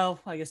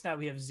 Well, I guess now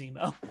we have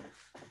Zemo.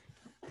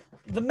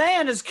 The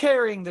man is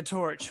carrying the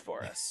torch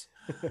for us.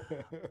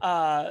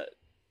 So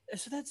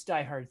that's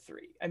Die Hard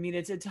 3. I mean,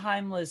 it's a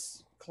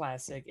timeless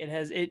classic.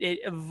 It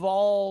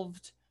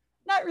evolved.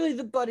 Not really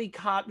the buddy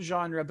cop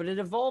genre, but it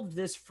evolved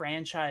this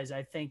franchise,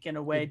 I think, in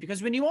a way.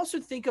 Because when you also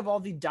think of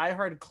all the Die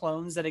Hard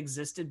clones that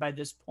existed by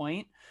this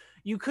point,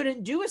 you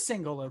couldn't do a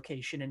single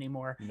location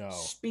anymore. No.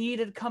 Speed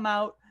had come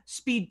out.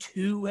 Speed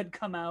 2 had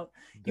come out.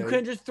 You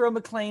couldn't just throw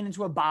McClane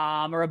into a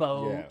bomb or a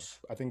boat. Yeah,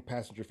 I think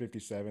Passenger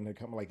 57 had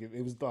come. Like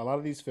it was a lot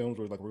of these films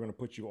were like, we're going to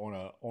put you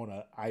on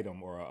a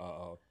item or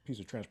a piece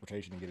of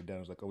transportation and get it done.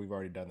 It's like, oh, we've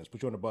already done this.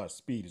 Put you on a bus.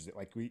 Speed is it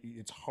like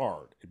it's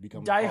hard. It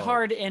becomes Die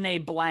Hard in a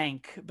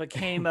blank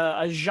became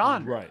a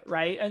genre,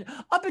 right? And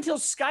up until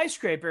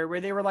Skyscraper,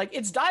 where they were like,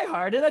 it's Die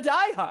Hard in a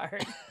Die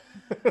Hard.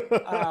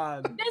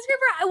 Skyscraper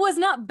was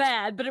not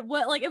bad, but it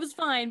was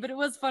fine. But it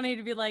was funny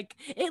to be like,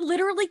 it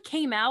literally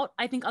came out,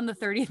 I think, on the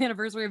 30th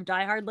anniversary of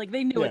Die Hard. Like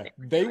they knew it.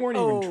 They weren't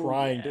even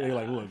trying to. They're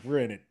like, look, we're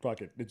in it.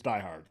 Fuck it. It's Die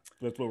Hard.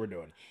 That's what we're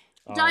doing.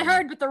 Die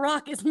Hard, but The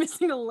Rock is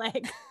missing a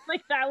leg.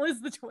 Like that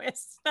was the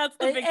twist. That's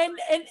the big and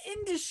an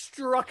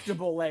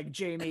indestructible leg,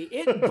 Jamie.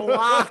 It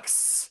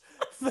blocks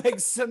like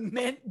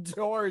cement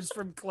doors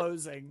from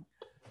closing.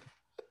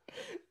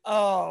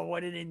 Oh,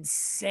 what an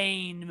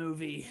insane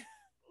movie.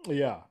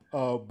 Yeah,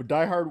 but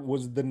Die Hard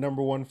was the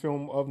 #1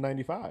 film of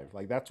 '95.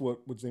 Like that's what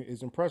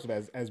is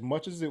impressive. As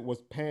much as it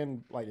was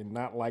panned like and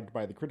not liked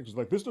by the critics,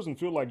 like this doesn't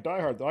feel like Die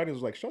Hard. The audience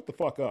was like, "Shut the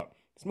fuck up!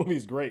 This movie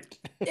is great."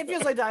 It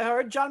feels like Die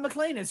Hard. John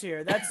McClane is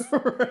here. That's of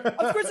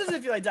course it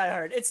doesn't feel like Die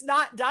Hard. It's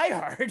not Die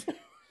Hard.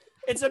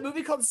 It's a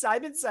movie called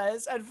Simon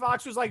Says, and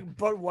Fox was like,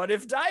 "But what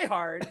if Die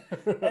Hard?"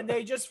 And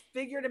they just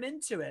figured him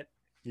into it.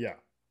 Yeah.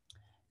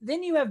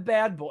 Then you have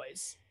Bad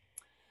Boys.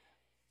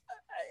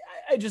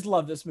 I just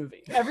love this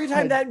movie. Every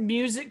time that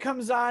music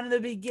comes on in the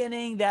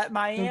beginning, that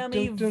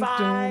Miami vibe.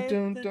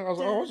 I was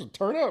like, oh, it's a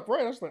turn up,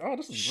 right? I was like, oh,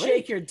 this is great.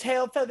 Shake your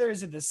tail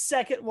feathers in the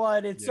second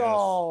one. It's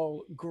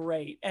all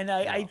great. And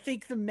I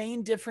think the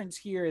main difference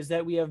here is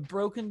that we have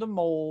broken the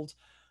mold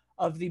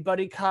of the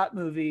buddy cop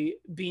movie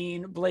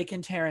being Blake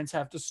and Terrence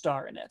have to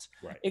star in it.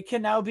 Right. It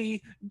can now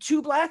be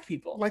two black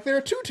people. Like there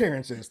are two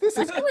Terrences. This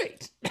is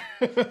great.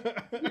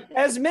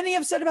 As many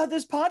have said about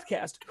this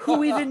podcast,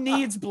 who even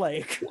needs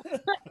Blake?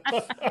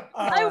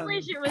 I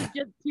wish it was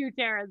just two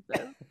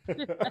Terrences.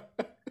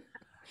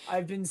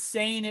 I've been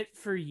saying it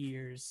for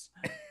years.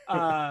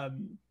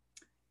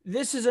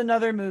 This is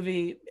another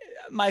movie.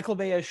 Michael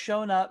Bay has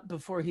shown up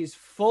before he's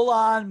full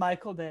on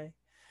Michael Bay.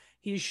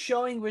 He's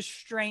showing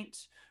restraint.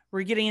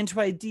 We're getting into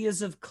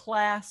ideas of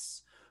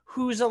class.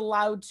 Who's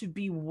allowed to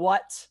be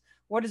what?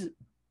 What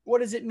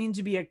does it mean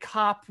to be a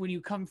cop when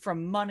you come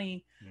from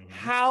money? Mm-hmm.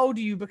 How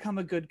do you become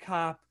a good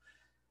cop?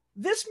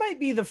 This might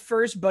be the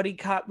first buddy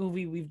cop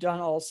movie we've done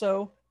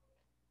also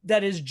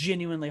that is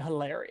genuinely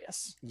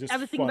hilarious. Just I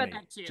was thinking funny,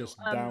 about that too. just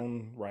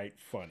downright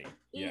funny.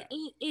 Yeah,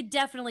 It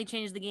definitely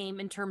changed the game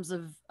in terms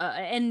of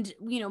and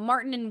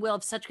Martin and Will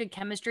have such good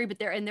chemistry, but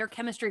their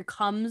chemistry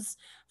comes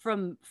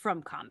from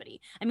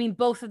comedy. I mean,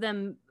 both of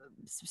them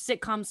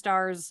sitcom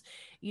stars.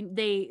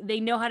 They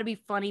know how to be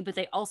funny, but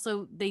they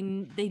also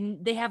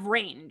they have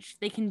range.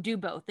 They can do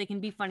both. They can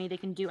be funny. They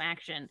can do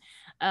action,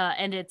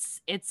 and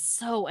it's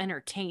so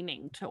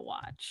entertaining to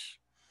watch.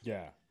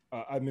 yeah.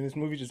 I mean, this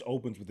movie just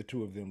opens with the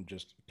two of them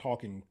just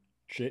talking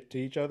shit to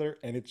each other,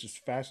 and it's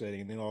just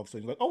fascinating. And then all of a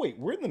sudden, you're like, oh wait,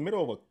 we're in the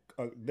middle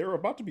of they're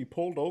about to be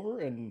pulled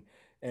over and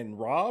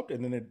robbed,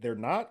 and then they're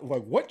not.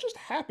 Like, what just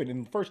happened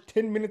in the first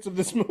 10 minutes of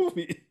this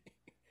movie?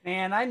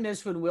 Man, I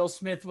miss when Will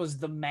Smith was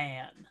the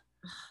man.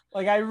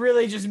 Like, I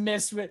really just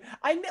miss what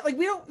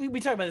we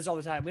talk about this all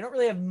the time. We don't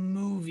really have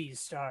movie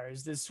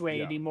stars this way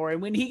Yeah. anymore.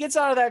 And when he gets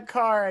out of that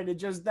car and it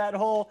just that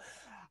whole,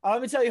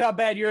 let me tell you how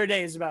bad your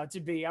day is about to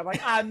be. I'm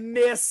like, I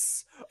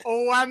miss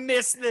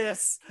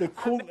this. The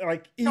cool,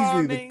 like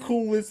easily the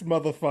coolest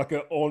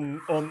motherfucker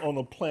on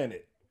the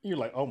planet. You're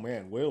like, oh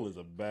man, Will is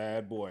a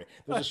bad boy.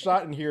 There's a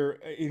shot in here,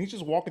 and he's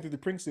just walking through the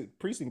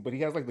precinct, but he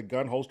has like the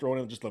gun holster on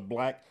him, just a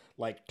black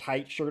like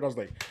tight shirt. I was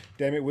like,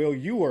 damn it, Will,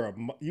 you were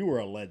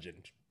a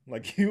legend.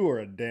 Like, you are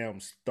a damn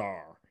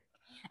star.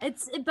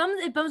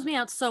 It bums me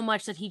out so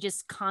much that he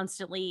just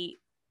constantly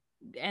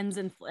ends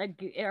in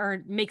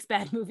or makes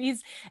bad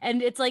movies,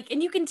 and it's like,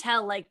 and you can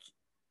tell like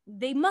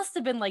they must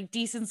have been like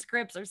decent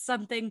scripts or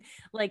something.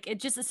 Like, it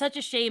just is such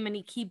a shame, and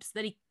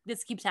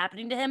this keeps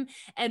happening to him.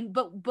 And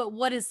but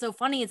what is so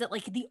funny is that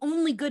like the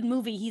only good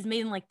movie he's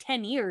made in like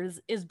 10 years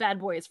is Bad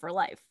Boys for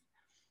Life.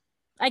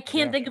 I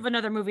can't think of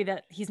another movie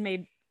that he's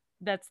made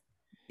that's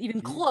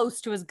even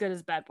close to as good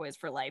as Bad Boys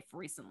for Life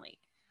recently.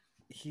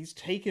 He's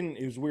taken,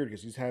 it was weird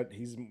because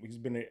he's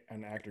been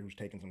an actor who's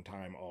taken some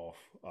time off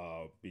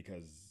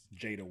because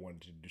Jada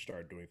wanted to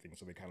start doing things,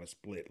 so they kind of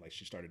split. Like,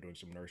 she started doing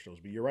some nurse shows,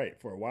 but you're right,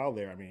 for a while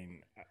there, I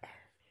mean,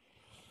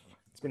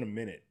 it's been a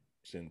minute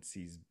since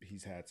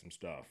he's had some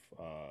stuff,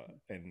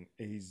 and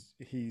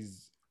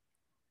he's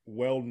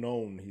well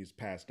known. He's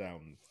passed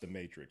down The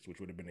Matrix,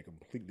 which would have been a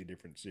completely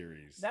different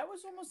series. That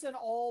was almost an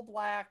all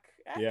black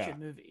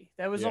action movie.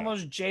 That was Yeah.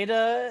 almost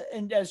Jada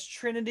and as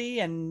Trinity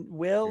and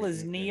Will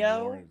as Neo.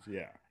 Lawrence,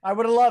 yeah. I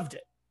would have loved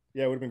it.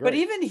 Yeah, it would have been great. But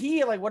even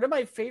he, like, one of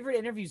my favorite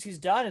interviews he's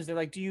done is they're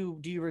like, do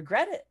you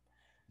regret it?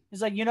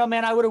 He's like,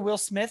 man, I would have Will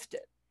Smithed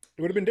it.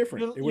 It would have been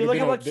different. You look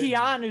at what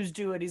Keanu's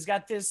doing. He's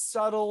got this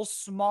subtle,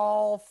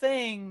 small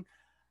thing.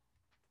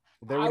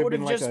 There would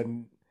have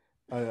been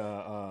like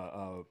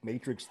a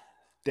Matrix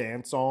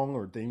dance song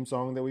or theme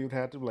song that we would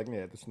have to be like,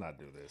 yeah, let's not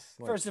do this.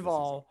 Like, First of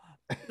all,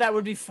 that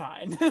would be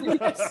fine.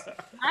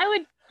 I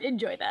would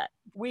enjoy that.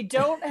 We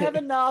don't have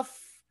enough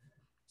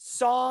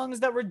songs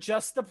that were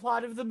just the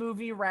plot of the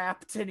movie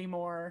wrapped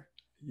anymore.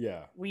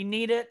 Yeah. We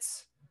need it.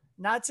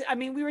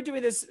 We were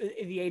doing this,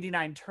 the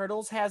 89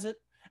 Turtles has it.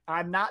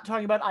 I'm not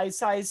talking about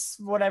Ice,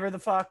 whatever the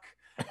fuck.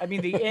 I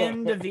mean, the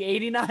end of the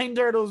 89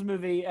 Turtles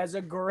movie has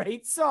a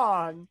great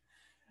song.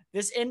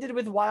 This ended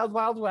with Wild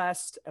Wild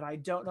West, and I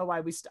don't know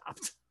why we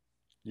stopped.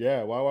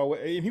 Yeah, wow.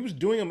 And he was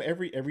doing them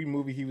every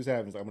movie he was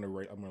having. He's like, I'm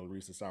gonna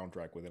release the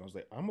soundtrack with it. I was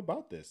like, I'm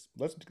about this.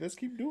 Let's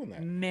keep doing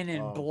that. Men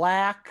in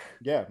Black.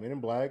 Yeah, Men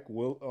in Black.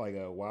 Wild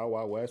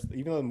Wild West.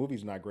 Even though the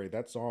movie's not great,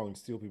 that song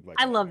still people like.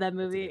 I love that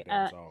movie.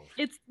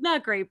 It's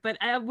not great, but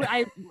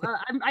I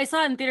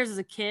saw it in theaters as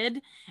a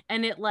kid,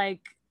 and it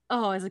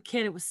as a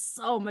kid, it was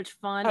so much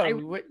fun. I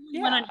went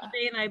on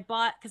eBay and I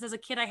bought, because as a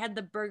kid, I had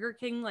the Burger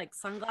King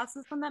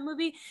sunglasses from that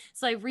movie.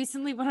 So I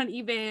recently went on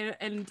eBay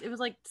and it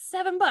was like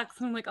 $7. And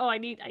I'm like, oh, I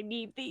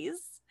need these.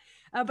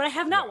 But I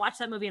have not watched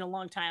that movie in a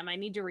long time. I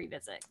need to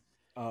revisit.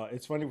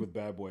 It's funny with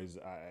Bad Boys.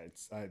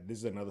 This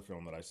is another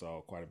film that I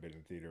saw quite a bit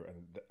in theater,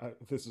 and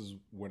this is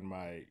when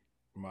my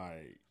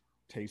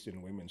taste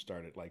in women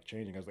started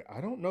changing. I was like,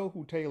 I don't know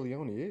who Téa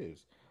Leoni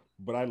is,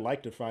 but I'd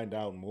like to find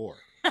out more.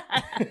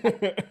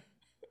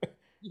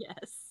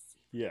 Yes.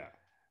 Yeah.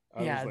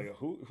 I was like,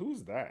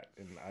 who's that?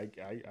 And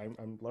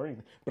I'm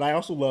learning. But I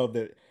also love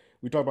that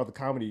we talk about the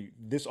comedy.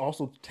 This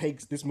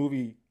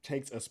movie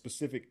takes a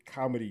specific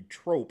comedy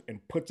trope and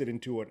puts it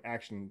into an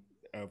action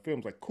film.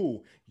 It's like,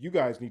 cool, you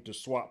guys need to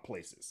swap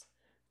places.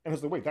 And I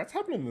was like, wait, that's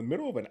happening in the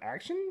middle of an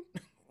action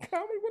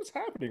comedy? What is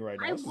happening right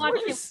now? I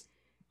watched it with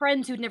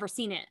friends who'd never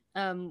seen it.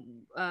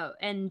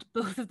 And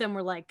both of them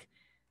were like,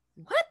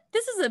 what?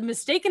 This is a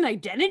mistaken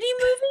identity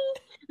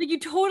movie? You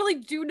totally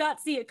do not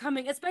see it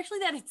coming, especially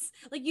that it's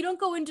you don't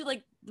go into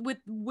with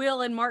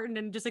Will and Martin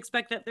and just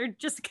expect that they're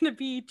just gonna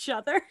be each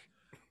other.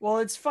 Well,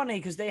 it's funny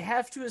because they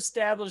have to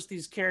establish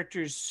these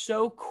characters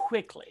so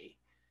quickly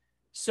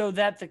so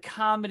that the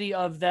comedy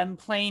of them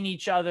playing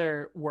each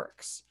other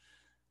works.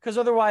 Because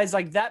otherwise,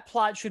 that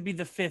plot should be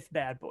the 5th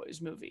Bad Boys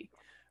movie.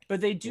 But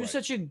they do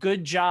such a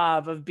good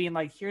job of being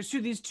here's who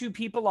these two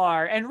people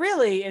are. And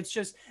really, it's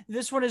just,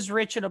 this one is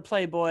rich and a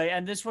playboy,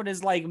 and this one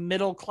is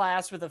middle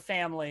class with a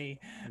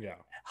family. Yeah.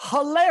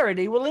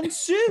 Hilarity will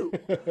ensue.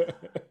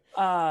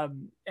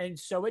 And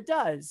so it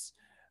does.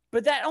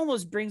 But that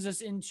almost brings us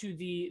into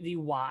the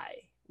why.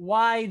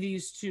 why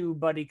these two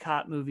buddy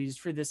cop movies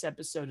for this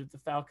episode of The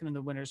Falcon and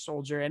the Winter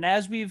Soldier. And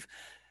as we've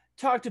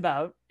talked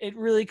about, it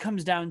really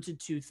comes down to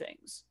two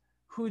things: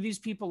 who these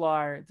people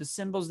are, the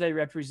symbols they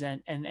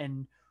represent,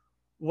 and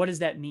what does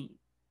that mean?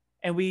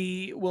 And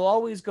we will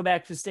always go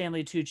back to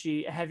Stanley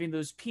Tucci having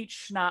those peach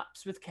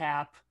schnapps with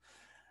Cap.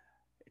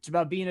 It's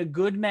about being a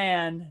good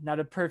man, not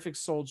a perfect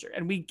soldier.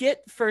 And we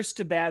get first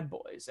to Bad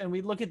Boys, and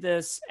we look at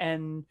this,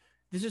 and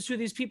this is who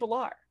these people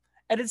are.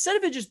 And instead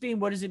of it just being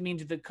what does it mean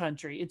to the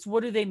country, it's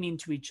what do they mean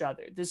to each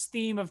other? This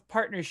theme of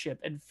partnership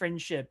and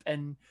friendship,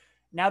 and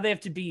now they have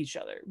to be each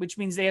other, which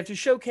means they have to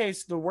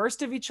showcase the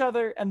worst of each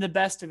other and the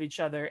best of each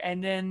other,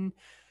 and then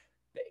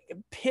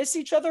piss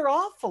each other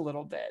off a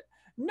little bit.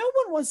 No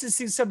one wants to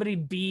see somebody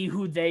be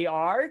who they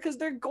are because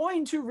they're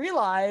going to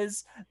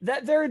realize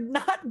that they're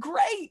not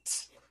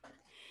great.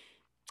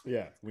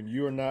 Yeah, when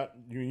you are not,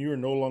 you are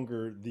no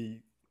longer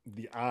the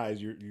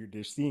eyes.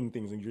 They're seeing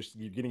things, and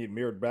you're getting it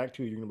mirrored back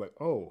to you. You're gonna be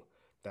like, oh,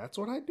 that's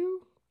what I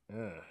do.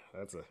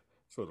 It's a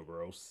little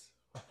gross.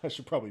 I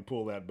should probably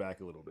pull that back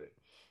a little bit.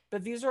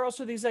 But these are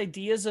also these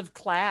ideas of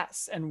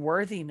class and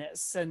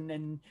worthiness,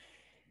 and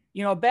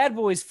you know, Bad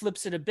Boys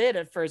flips it a bit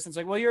at first. It's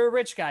like, well, you're a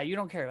rich guy. You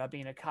don't care about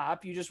being a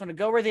cop. You just want to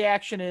go where the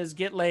action is,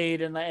 get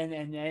laid,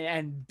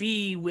 and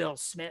be Will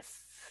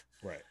Smith.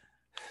 Right.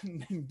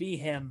 Be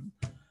him.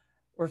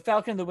 Where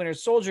Falcon the Winter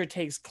Soldier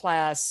takes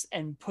class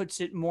and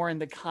puts it more in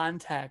the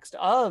context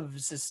of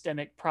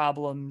systemic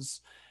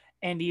problems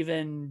and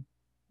even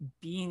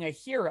being a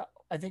hero.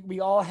 I think we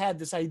all had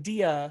this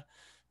idea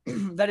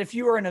that if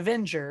you were an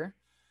Avenger,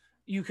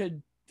 you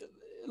could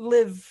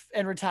live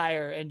and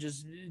retire and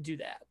just do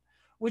that,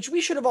 which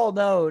we should have all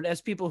known as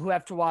people who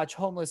have to watch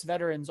homeless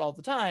veterans all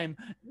the time.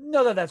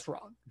 Know that that's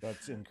wrong.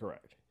 That's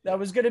incorrect. That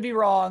was going to be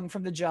wrong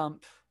from the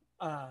jump.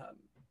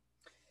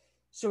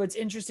 So it's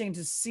interesting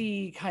to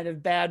see kind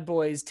of Bad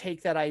Boys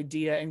take that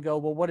idea and go,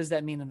 well, what does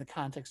that mean in the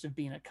context of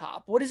being a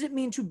cop? What does it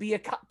mean to be a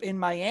cop in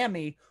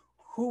Miami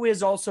who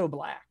is also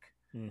Black?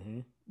 Mm-hmm.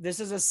 This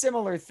is a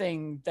similar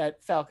thing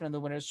that Falcon and the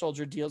Winter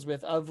Soldier deals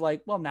with, of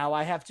like, well, now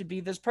I have to be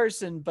this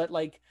person, but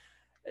like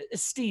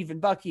Steve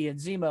and Bucky and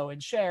Zemo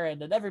and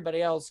Sharon and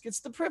everybody else gets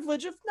the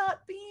privilege of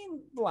not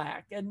being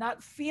Black and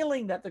not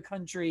feeling that the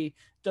country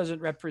doesn't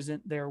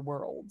represent their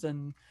world.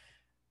 And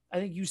I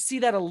think you see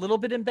that a little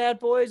bit in Bad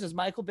Boys as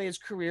Michael Bay's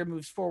career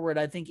moves forward.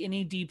 I think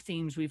any deep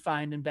themes we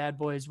find in Bad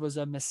Boys was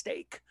a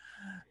mistake.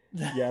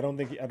 Yeah, I don't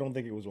think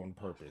it was on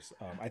purpose.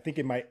 I think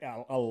it might.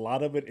 A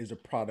lot of it is a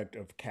product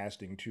of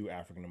casting two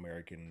African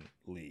American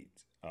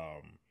leads.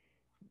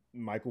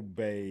 Michael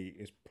Bay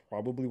is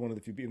probably one of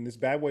the few people. And this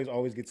Bad Boys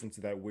always gets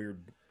into that weird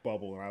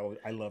bubble, and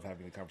I love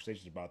having the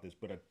conversations about this.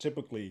 But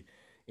typically,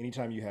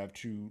 anytime you have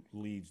two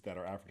leads that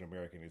are African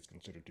American, it's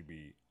considered to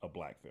be a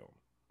Black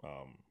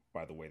film.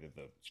 By the way that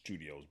the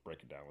studios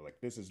break it down, we're like,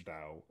 this is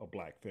now a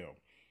Black film.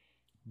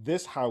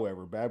 This,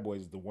 however, Bad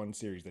Boys is the one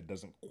series that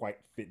doesn't quite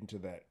fit into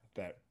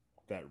that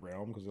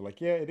realm, because they're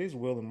like, yeah, it is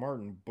Will and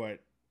Martin, but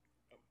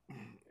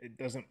it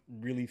doesn't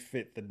really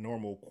fit the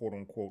normal quote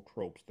unquote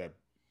tropes that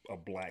a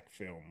Black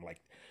film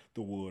like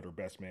The Wood or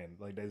Best Man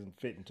like doesn't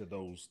fit into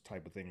those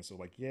type of things. So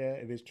like, yeah,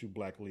 it is two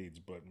Black leads,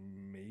 but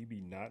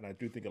maybe not. And I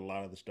do think a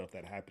lot of the stuff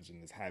that happens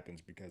in this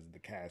happens because the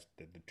cast,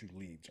 that the two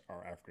leads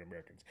are African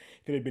Americans.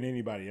 If it had been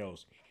anybody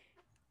else,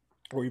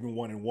 or even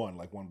one and one,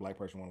 like one Black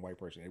person, one white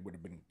person,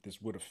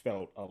 this would have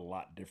felt a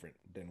lot different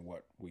than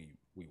what we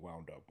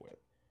wound up with.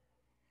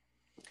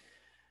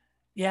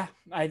 Yeah,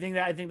 I think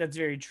that's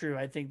very true.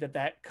 I think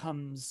that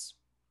comes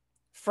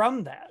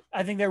from that.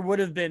 I think there would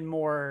have been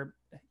more,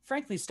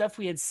 frankly, stuff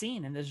we had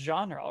seen in this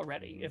genre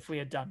already if we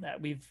had done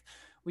that.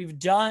 We've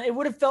done, it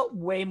would have felt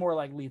way more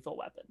like Lethal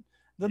Weapon.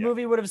 The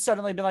movie would have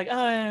suddenly been like, oh,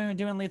 I'm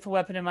doing Lethal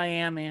Weapon in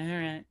Miami. All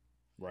right.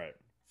 Right.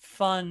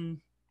 Fun.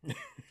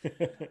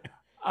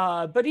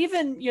 But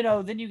even, you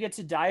know, then you get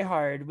to Die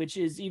Hard, which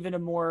is even a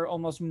more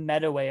almost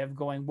meta way of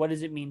going, what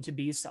does it mean to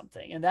be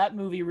something? And that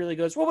movie really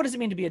goes, well, what does it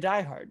mean to be a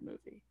Die Hard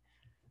movie?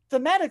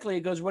 Thematically,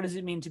 it goes, what does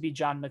it mean to be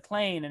John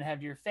McClane and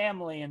have your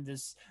family and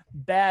this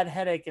bad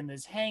headache and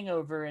this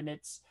hangover? And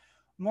it's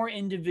more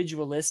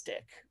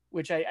individualistic,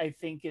 which I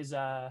think is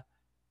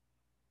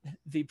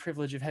the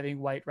privilege of having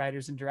white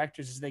writers and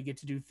directors, is they get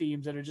to do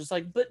themes that are just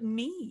like, but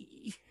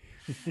me,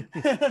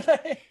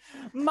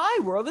 my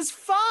world is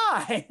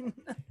fine.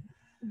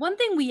 One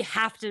thing we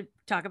have to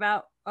talk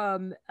about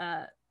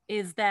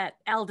is that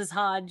Aldous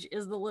Hodge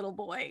is the little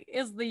boy,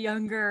 is the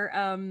younger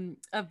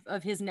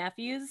of his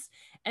nephews,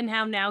 and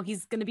how now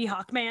he's going to be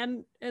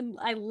Hawkman. And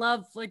I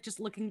love like just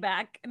looking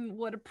back and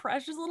what a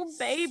precious little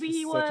baby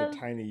he was. Such a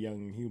tiny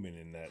young human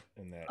in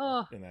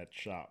that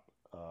shop.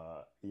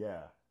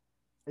 Yeah,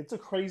 it's a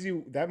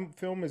crazy, that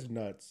film is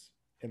nuts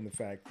in the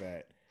fact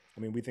that,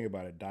 I mean, we think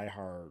about it, Die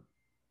Hard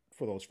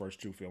for those first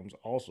two films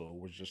also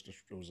was just a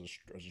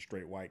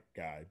straight white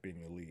guy being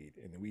the lead,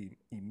 and then we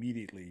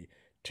immediately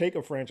take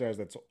a franchise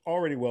that's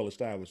already well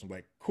established and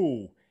like,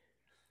 cool,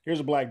 here's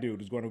a Black dude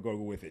who's going to go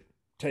with it,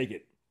 take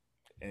it,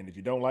 and if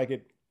you don't like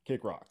it,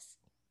 kick rocks.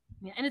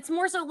 Yeah, and it's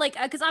more so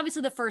like, because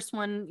obviously the first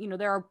one, you know,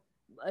 there are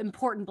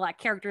important Black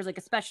characters, like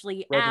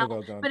especially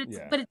Reginald Al, VelJohn,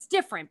 yeah. but it's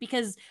different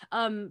because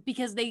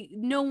they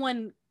no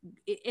one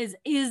is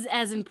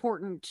as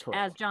important Correct.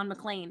 as John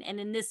McClane, and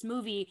in this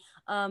movie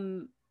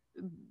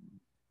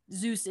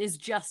Zeus is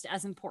just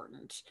as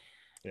important.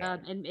 Yeah.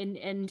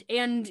 And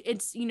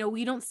it's, you know,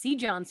 we don't see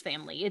John's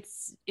family.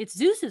 It's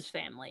Zeus's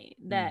family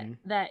that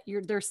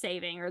they're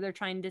saving, or they're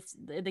trying to,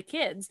 the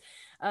kids.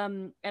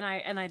 And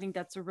I think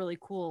that's a really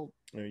cool.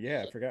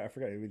 Yeah, I forgot.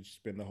 It would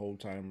spend the whole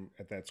time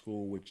at that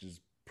school, which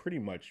is pretty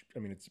much. I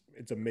mean,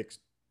 it's a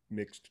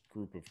mixed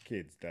group of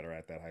kids that are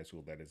at that high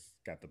school that has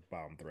got the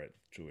bomb threat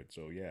to it.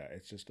 So yeah,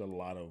 it's just a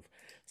lot of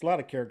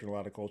character and a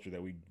lot of culture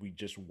that we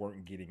just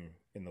weren't getting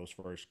in those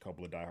first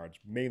couple of diehards,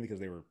 mainly because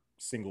they were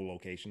single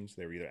locations.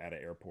 They were either at an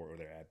airport or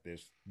they're at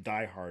this.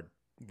 Die Hard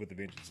with the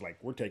Vengeance, like,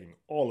 we're taking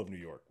all of New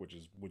York, which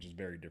is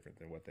very different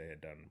than what they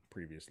had done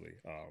previously.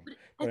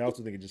 But I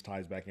also think it just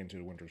ties back into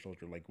the Winter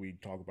Soldier. Like, we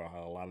talk about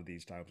how a lot of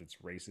these times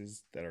it's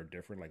races that are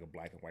different, like a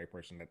black and white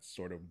person. That's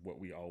sort of what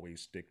we always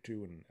stick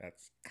to, and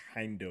that's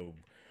kind of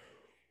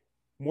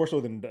more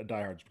so than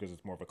Die Hard, because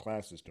it's more of a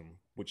class system,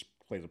 which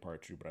plays a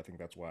part too. But I think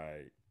that's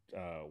why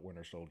Falcon and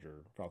Winter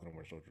Soldier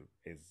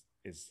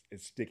is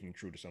sticking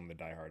true to some of the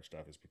Die Hard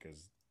stuff, is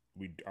because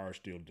we are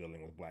still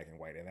dealing with black and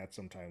white, and that's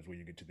sometimes where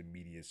you get to the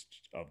meatiest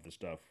of the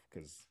stuff,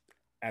 because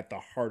at the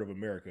heart of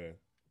America,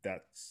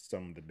 that's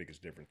some of the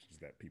biggest differences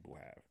that people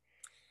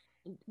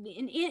have.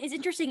 It's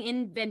interesting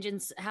in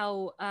Vengeance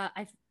how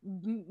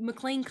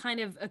McClane kind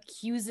of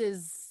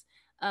accuses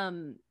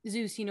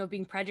Zeus, you know,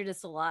 being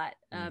prejudiced a lot,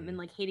 and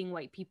like hating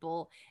white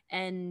people,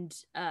 and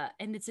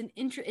it's an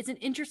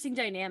interesting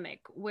dynamic.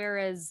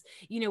 Whereas,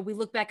 you know, we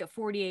look back at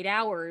 48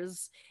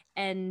 Hours,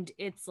 and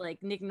it's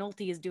like Nick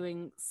Nolte is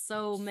doing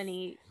so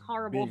many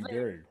horrible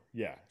things.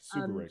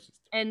 Super racist.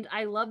 And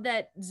I love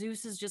that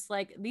Zeus is just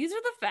like, these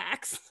are the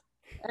facts.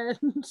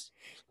 And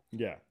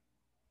yeah,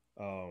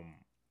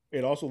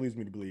 it also leads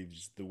me to believe,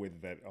 just the way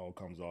that all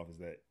comes off, is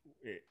that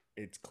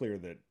it's clear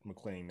that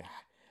McClane,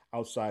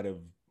 outside of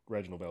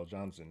Reginald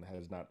VelJohn,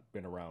 has not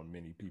been around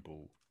many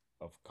people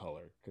of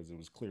color, because it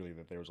was clearly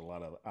that there was a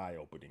lot of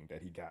eye-opening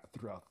that he got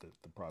throughout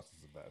the process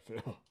of that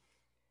film.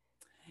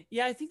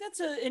 Yeah, I think that's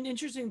an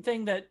interesting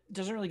thing that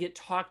doesn't really get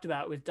talked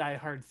about with Die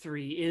Hard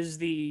 3, is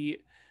the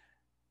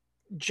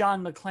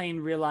John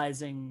McClane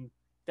realizing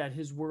that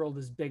his world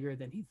is bigger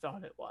than he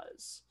thought it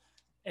was,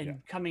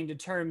 and coming to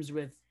terms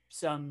with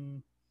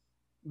some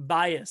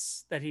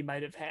bias that he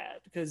might have had,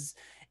 because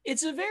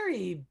it's a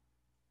very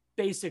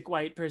basic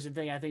white person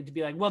thing, I think, to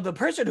be like, well, the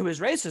person who is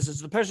racist is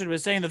the person who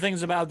is saying the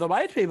things about the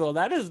white people.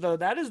 That is the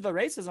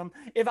racism.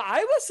 If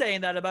I was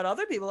saying that about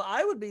other people,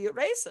 I would be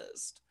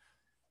racist.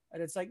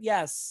 And it's like,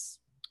 yes.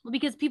 Well,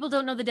 because people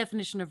don't know the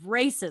definition of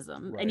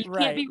racism, right. and you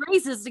can't be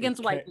racist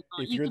against white people.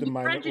 If you're the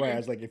minority,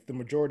 whereas, like, if the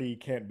majority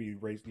can't be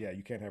racist,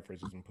 you can't have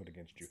racism put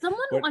against you. Someone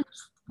on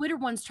Twitter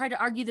once tried to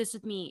argue this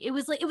with me. It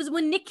was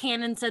when Nick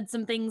Cannon said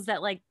some things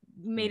that like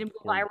made him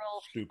go viral,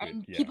 stupid,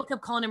 and people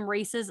kept calling him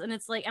racist. And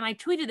it's like, and I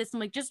tweeted this.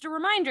 I'm like, just a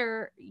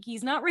reminder,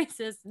 he's not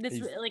racist.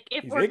 He's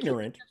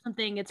ignorant.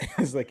 Something,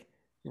 it's like.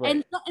 Right.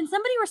 And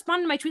somebody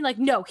responded to my tweet like,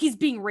 no, he's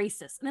being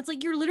racist. And it's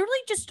like, you're literally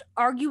just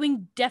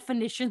arguing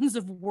definitions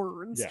of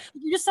words. Yeah.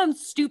 You just sound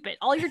stupid.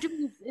 All you're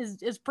doing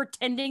is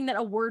pretending that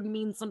a word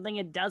means something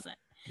it doesn't.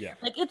 Yeah.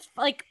 Like, it's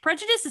like,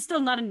 prejudice is still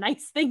not a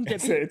nice thing to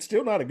be. It's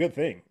still not a good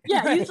thing.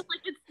 Yeah. It's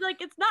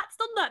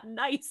still not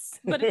nice,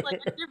 but it's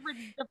like a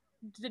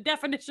different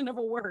definition of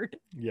a word.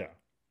 Yeah.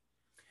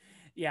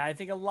 Yeah. I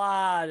think a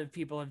lot of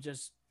people have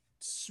just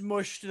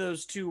smushed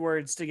those two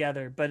words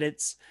together, but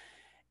it's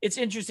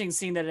interesting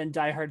seeing that in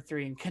Die Hard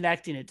 3 and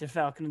connecting it to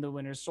Falcon and the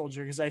Winter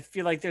Soldier, because I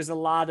feel like there's a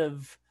lot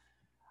of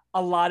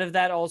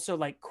that also,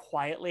 like,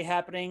 quietly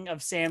happening,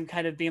 of Sam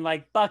kind of being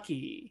like,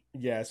 Bucky.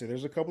 Yeah, so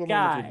there's a couple of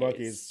moments where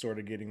Bucky is sort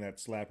of getting that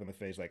slap in the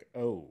face, like,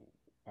 oh,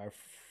 I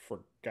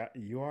forgot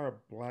you are a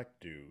black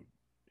dude.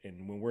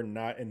 And when we're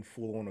not in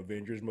full-on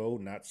Avengers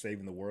mode, not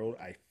saving the world,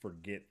 I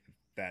forget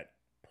that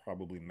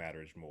probably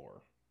matters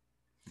more.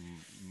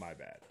 My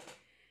bad.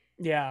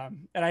 Yeah,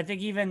 and I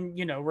think even,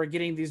 you know, we're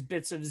getting these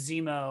bits of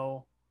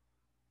Zemo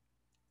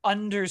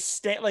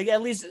understand, like,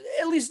 at least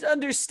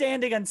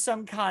understanding on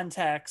some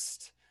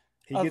context.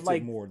 He gets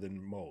it more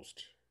than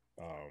most,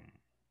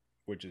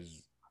 which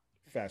is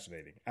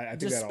fascinating. I think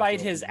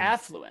despite his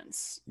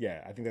affluence.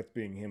 Yeah, I think that's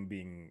him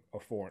being a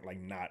foreign, like,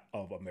 not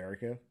of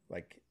America.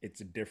 Like,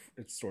 it's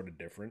sort of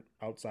different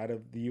outside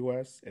of the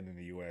U.S. And in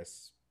the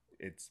U.S.,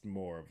 it's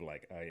more of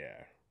like, oh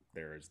yeah,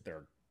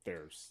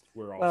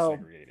 we're all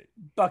segregated.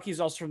 Bucky's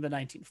also from the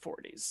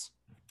 1940s.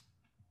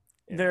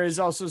 Yeah. There is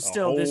also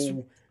still this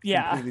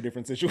completely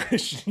different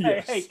situation.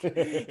 Yes.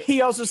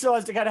 He also still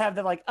has to kind of have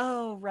them like,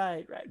 oh,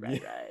 right.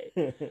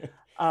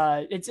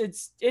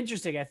 It's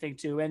interesting, I think,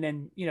 too. And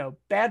then, you know,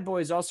 Bad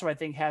Boys also, I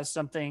think, has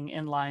something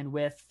in line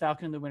with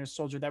Falcon and the Winter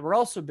Soldier that we're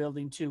also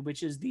building to,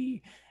 which is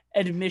the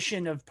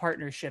admission of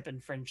partnership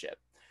and friendship.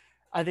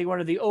 I think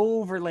one of the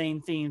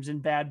overlaying themes in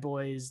Bad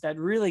Boys that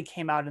really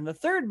came out in the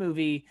third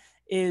movie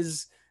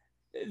is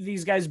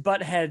these guys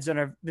butt heads and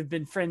have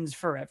been friends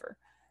forever.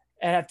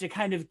 and have to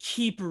kind of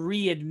keep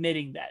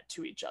readmitting that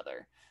to each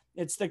other.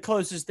 It's the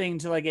closest thing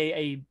to like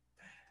a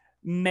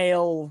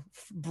male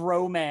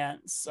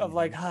bromance of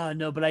like, oh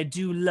no, but I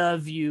do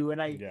love you.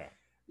 And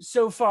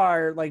so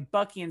far, like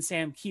Bucky and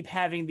Sam keep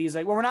having these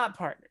like, well, we're not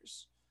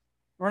partners.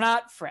 We're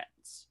not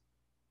friends.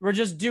 We're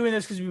just doing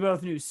this because we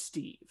both knew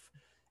Steve.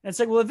 And it's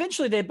like, well,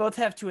 eventually they both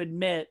have to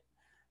admit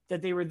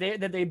that they were there,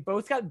 that they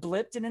both got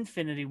blipped in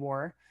Infinity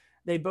War.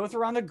 They both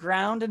were on the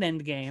ground in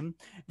Endgame.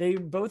 They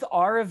both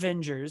are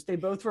Avengers. They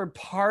both were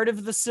part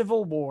of the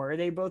Civil War.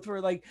 They both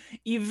were like,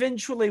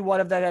 eventually one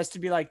of that has to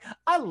be like,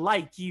 I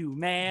like you,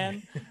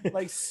 man.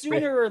 Like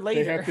sooner or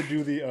later. They have to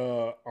do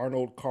the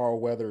Arnold Carl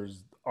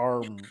Weathers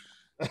arm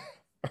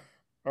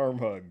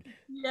hug.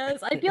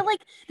 Yes, I feel like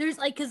there's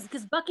like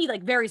because Bucky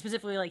like very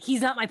specifically like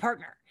he's not my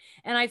partner,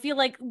 and I feel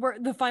like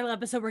the final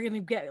episode we're gonna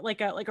get like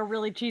a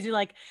really cheesy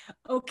like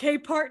okay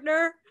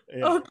partner,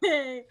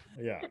 okay,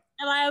 yeah,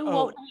 and I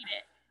won't hate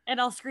it, and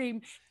I'll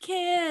scream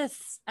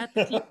kiss at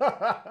the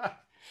TV.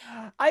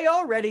 I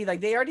already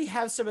like they already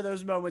have some of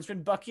those moments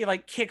when Bucky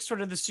like kicks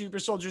one of the super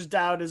soldiers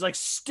down and is like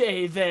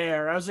stay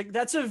there. I was like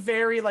that's a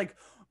very like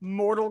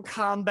Mortal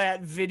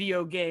Kombat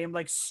video game,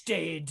 like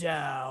stay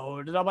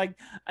down, and I'm like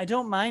I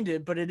don't mind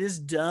it, but it is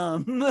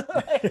dumb.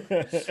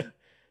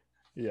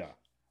 Yeah,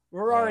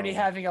 we're already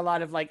having a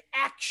lot of like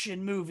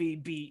action movie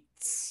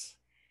beats.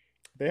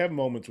 They have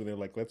moments where they're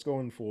like, let's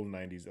go in full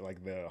 90s,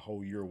 like the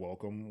whole "You're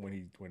welcome"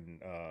 when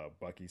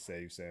Bucky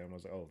saves Sam. I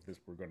was like, oh,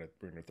 we're gonna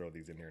throw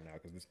these in here now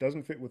because this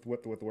doesn't fit with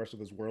what the rest of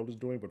this world is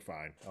doing, but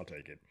fine, I'll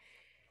take it.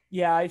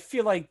 Yeah, I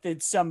feel like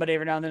that somebody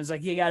every now and then is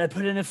like, you gotta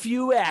put in a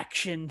few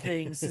action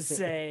things to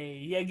say.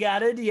 You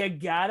gotta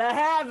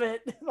have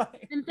it.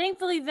 And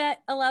thankfully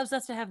that allows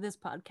us to have this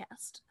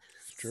podcast.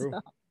 It's true.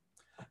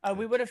 So,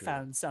 we would have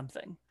found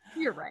something.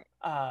 You're right.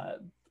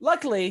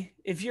 Luckily,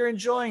 if you're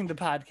enjoying the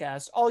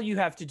podcast, all you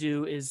have to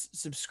do is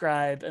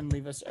subscribe and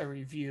leave us a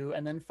review,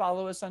 and then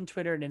follow us on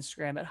Twitter and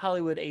Instagram at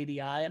HollywoodADI.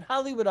 And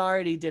Hollywood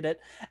already did it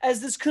as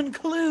this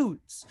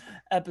concludes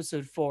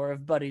episode 4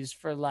 of Buddies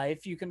for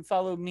Life. You can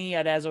follow me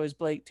at As Always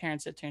Blake,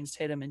 Terrence at Terrence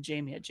Tatum, and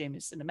Jamie at Jamie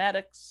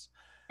Cinematics.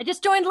 I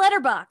just joined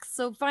Letterboxd,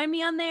 so find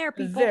me on there,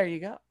 people. There you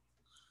go.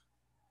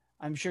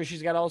 I'm sure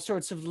she's got all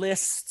sorts of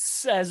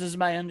lists, as is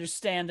my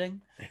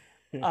understanding.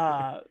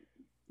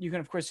 You can,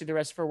 of course, see the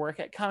rest of her work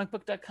at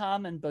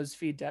comicbook.com and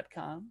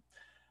BuzzFeed.com.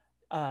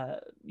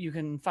 You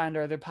can find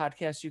our other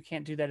podcasts. You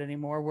can't do that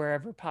anymore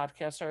wherever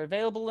podcasts are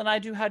available. And I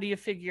do How Do You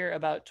Figure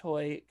about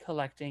toy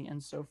collecting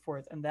and so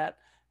forth. And that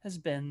has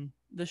been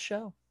the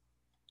show.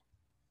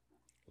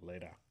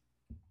 Later.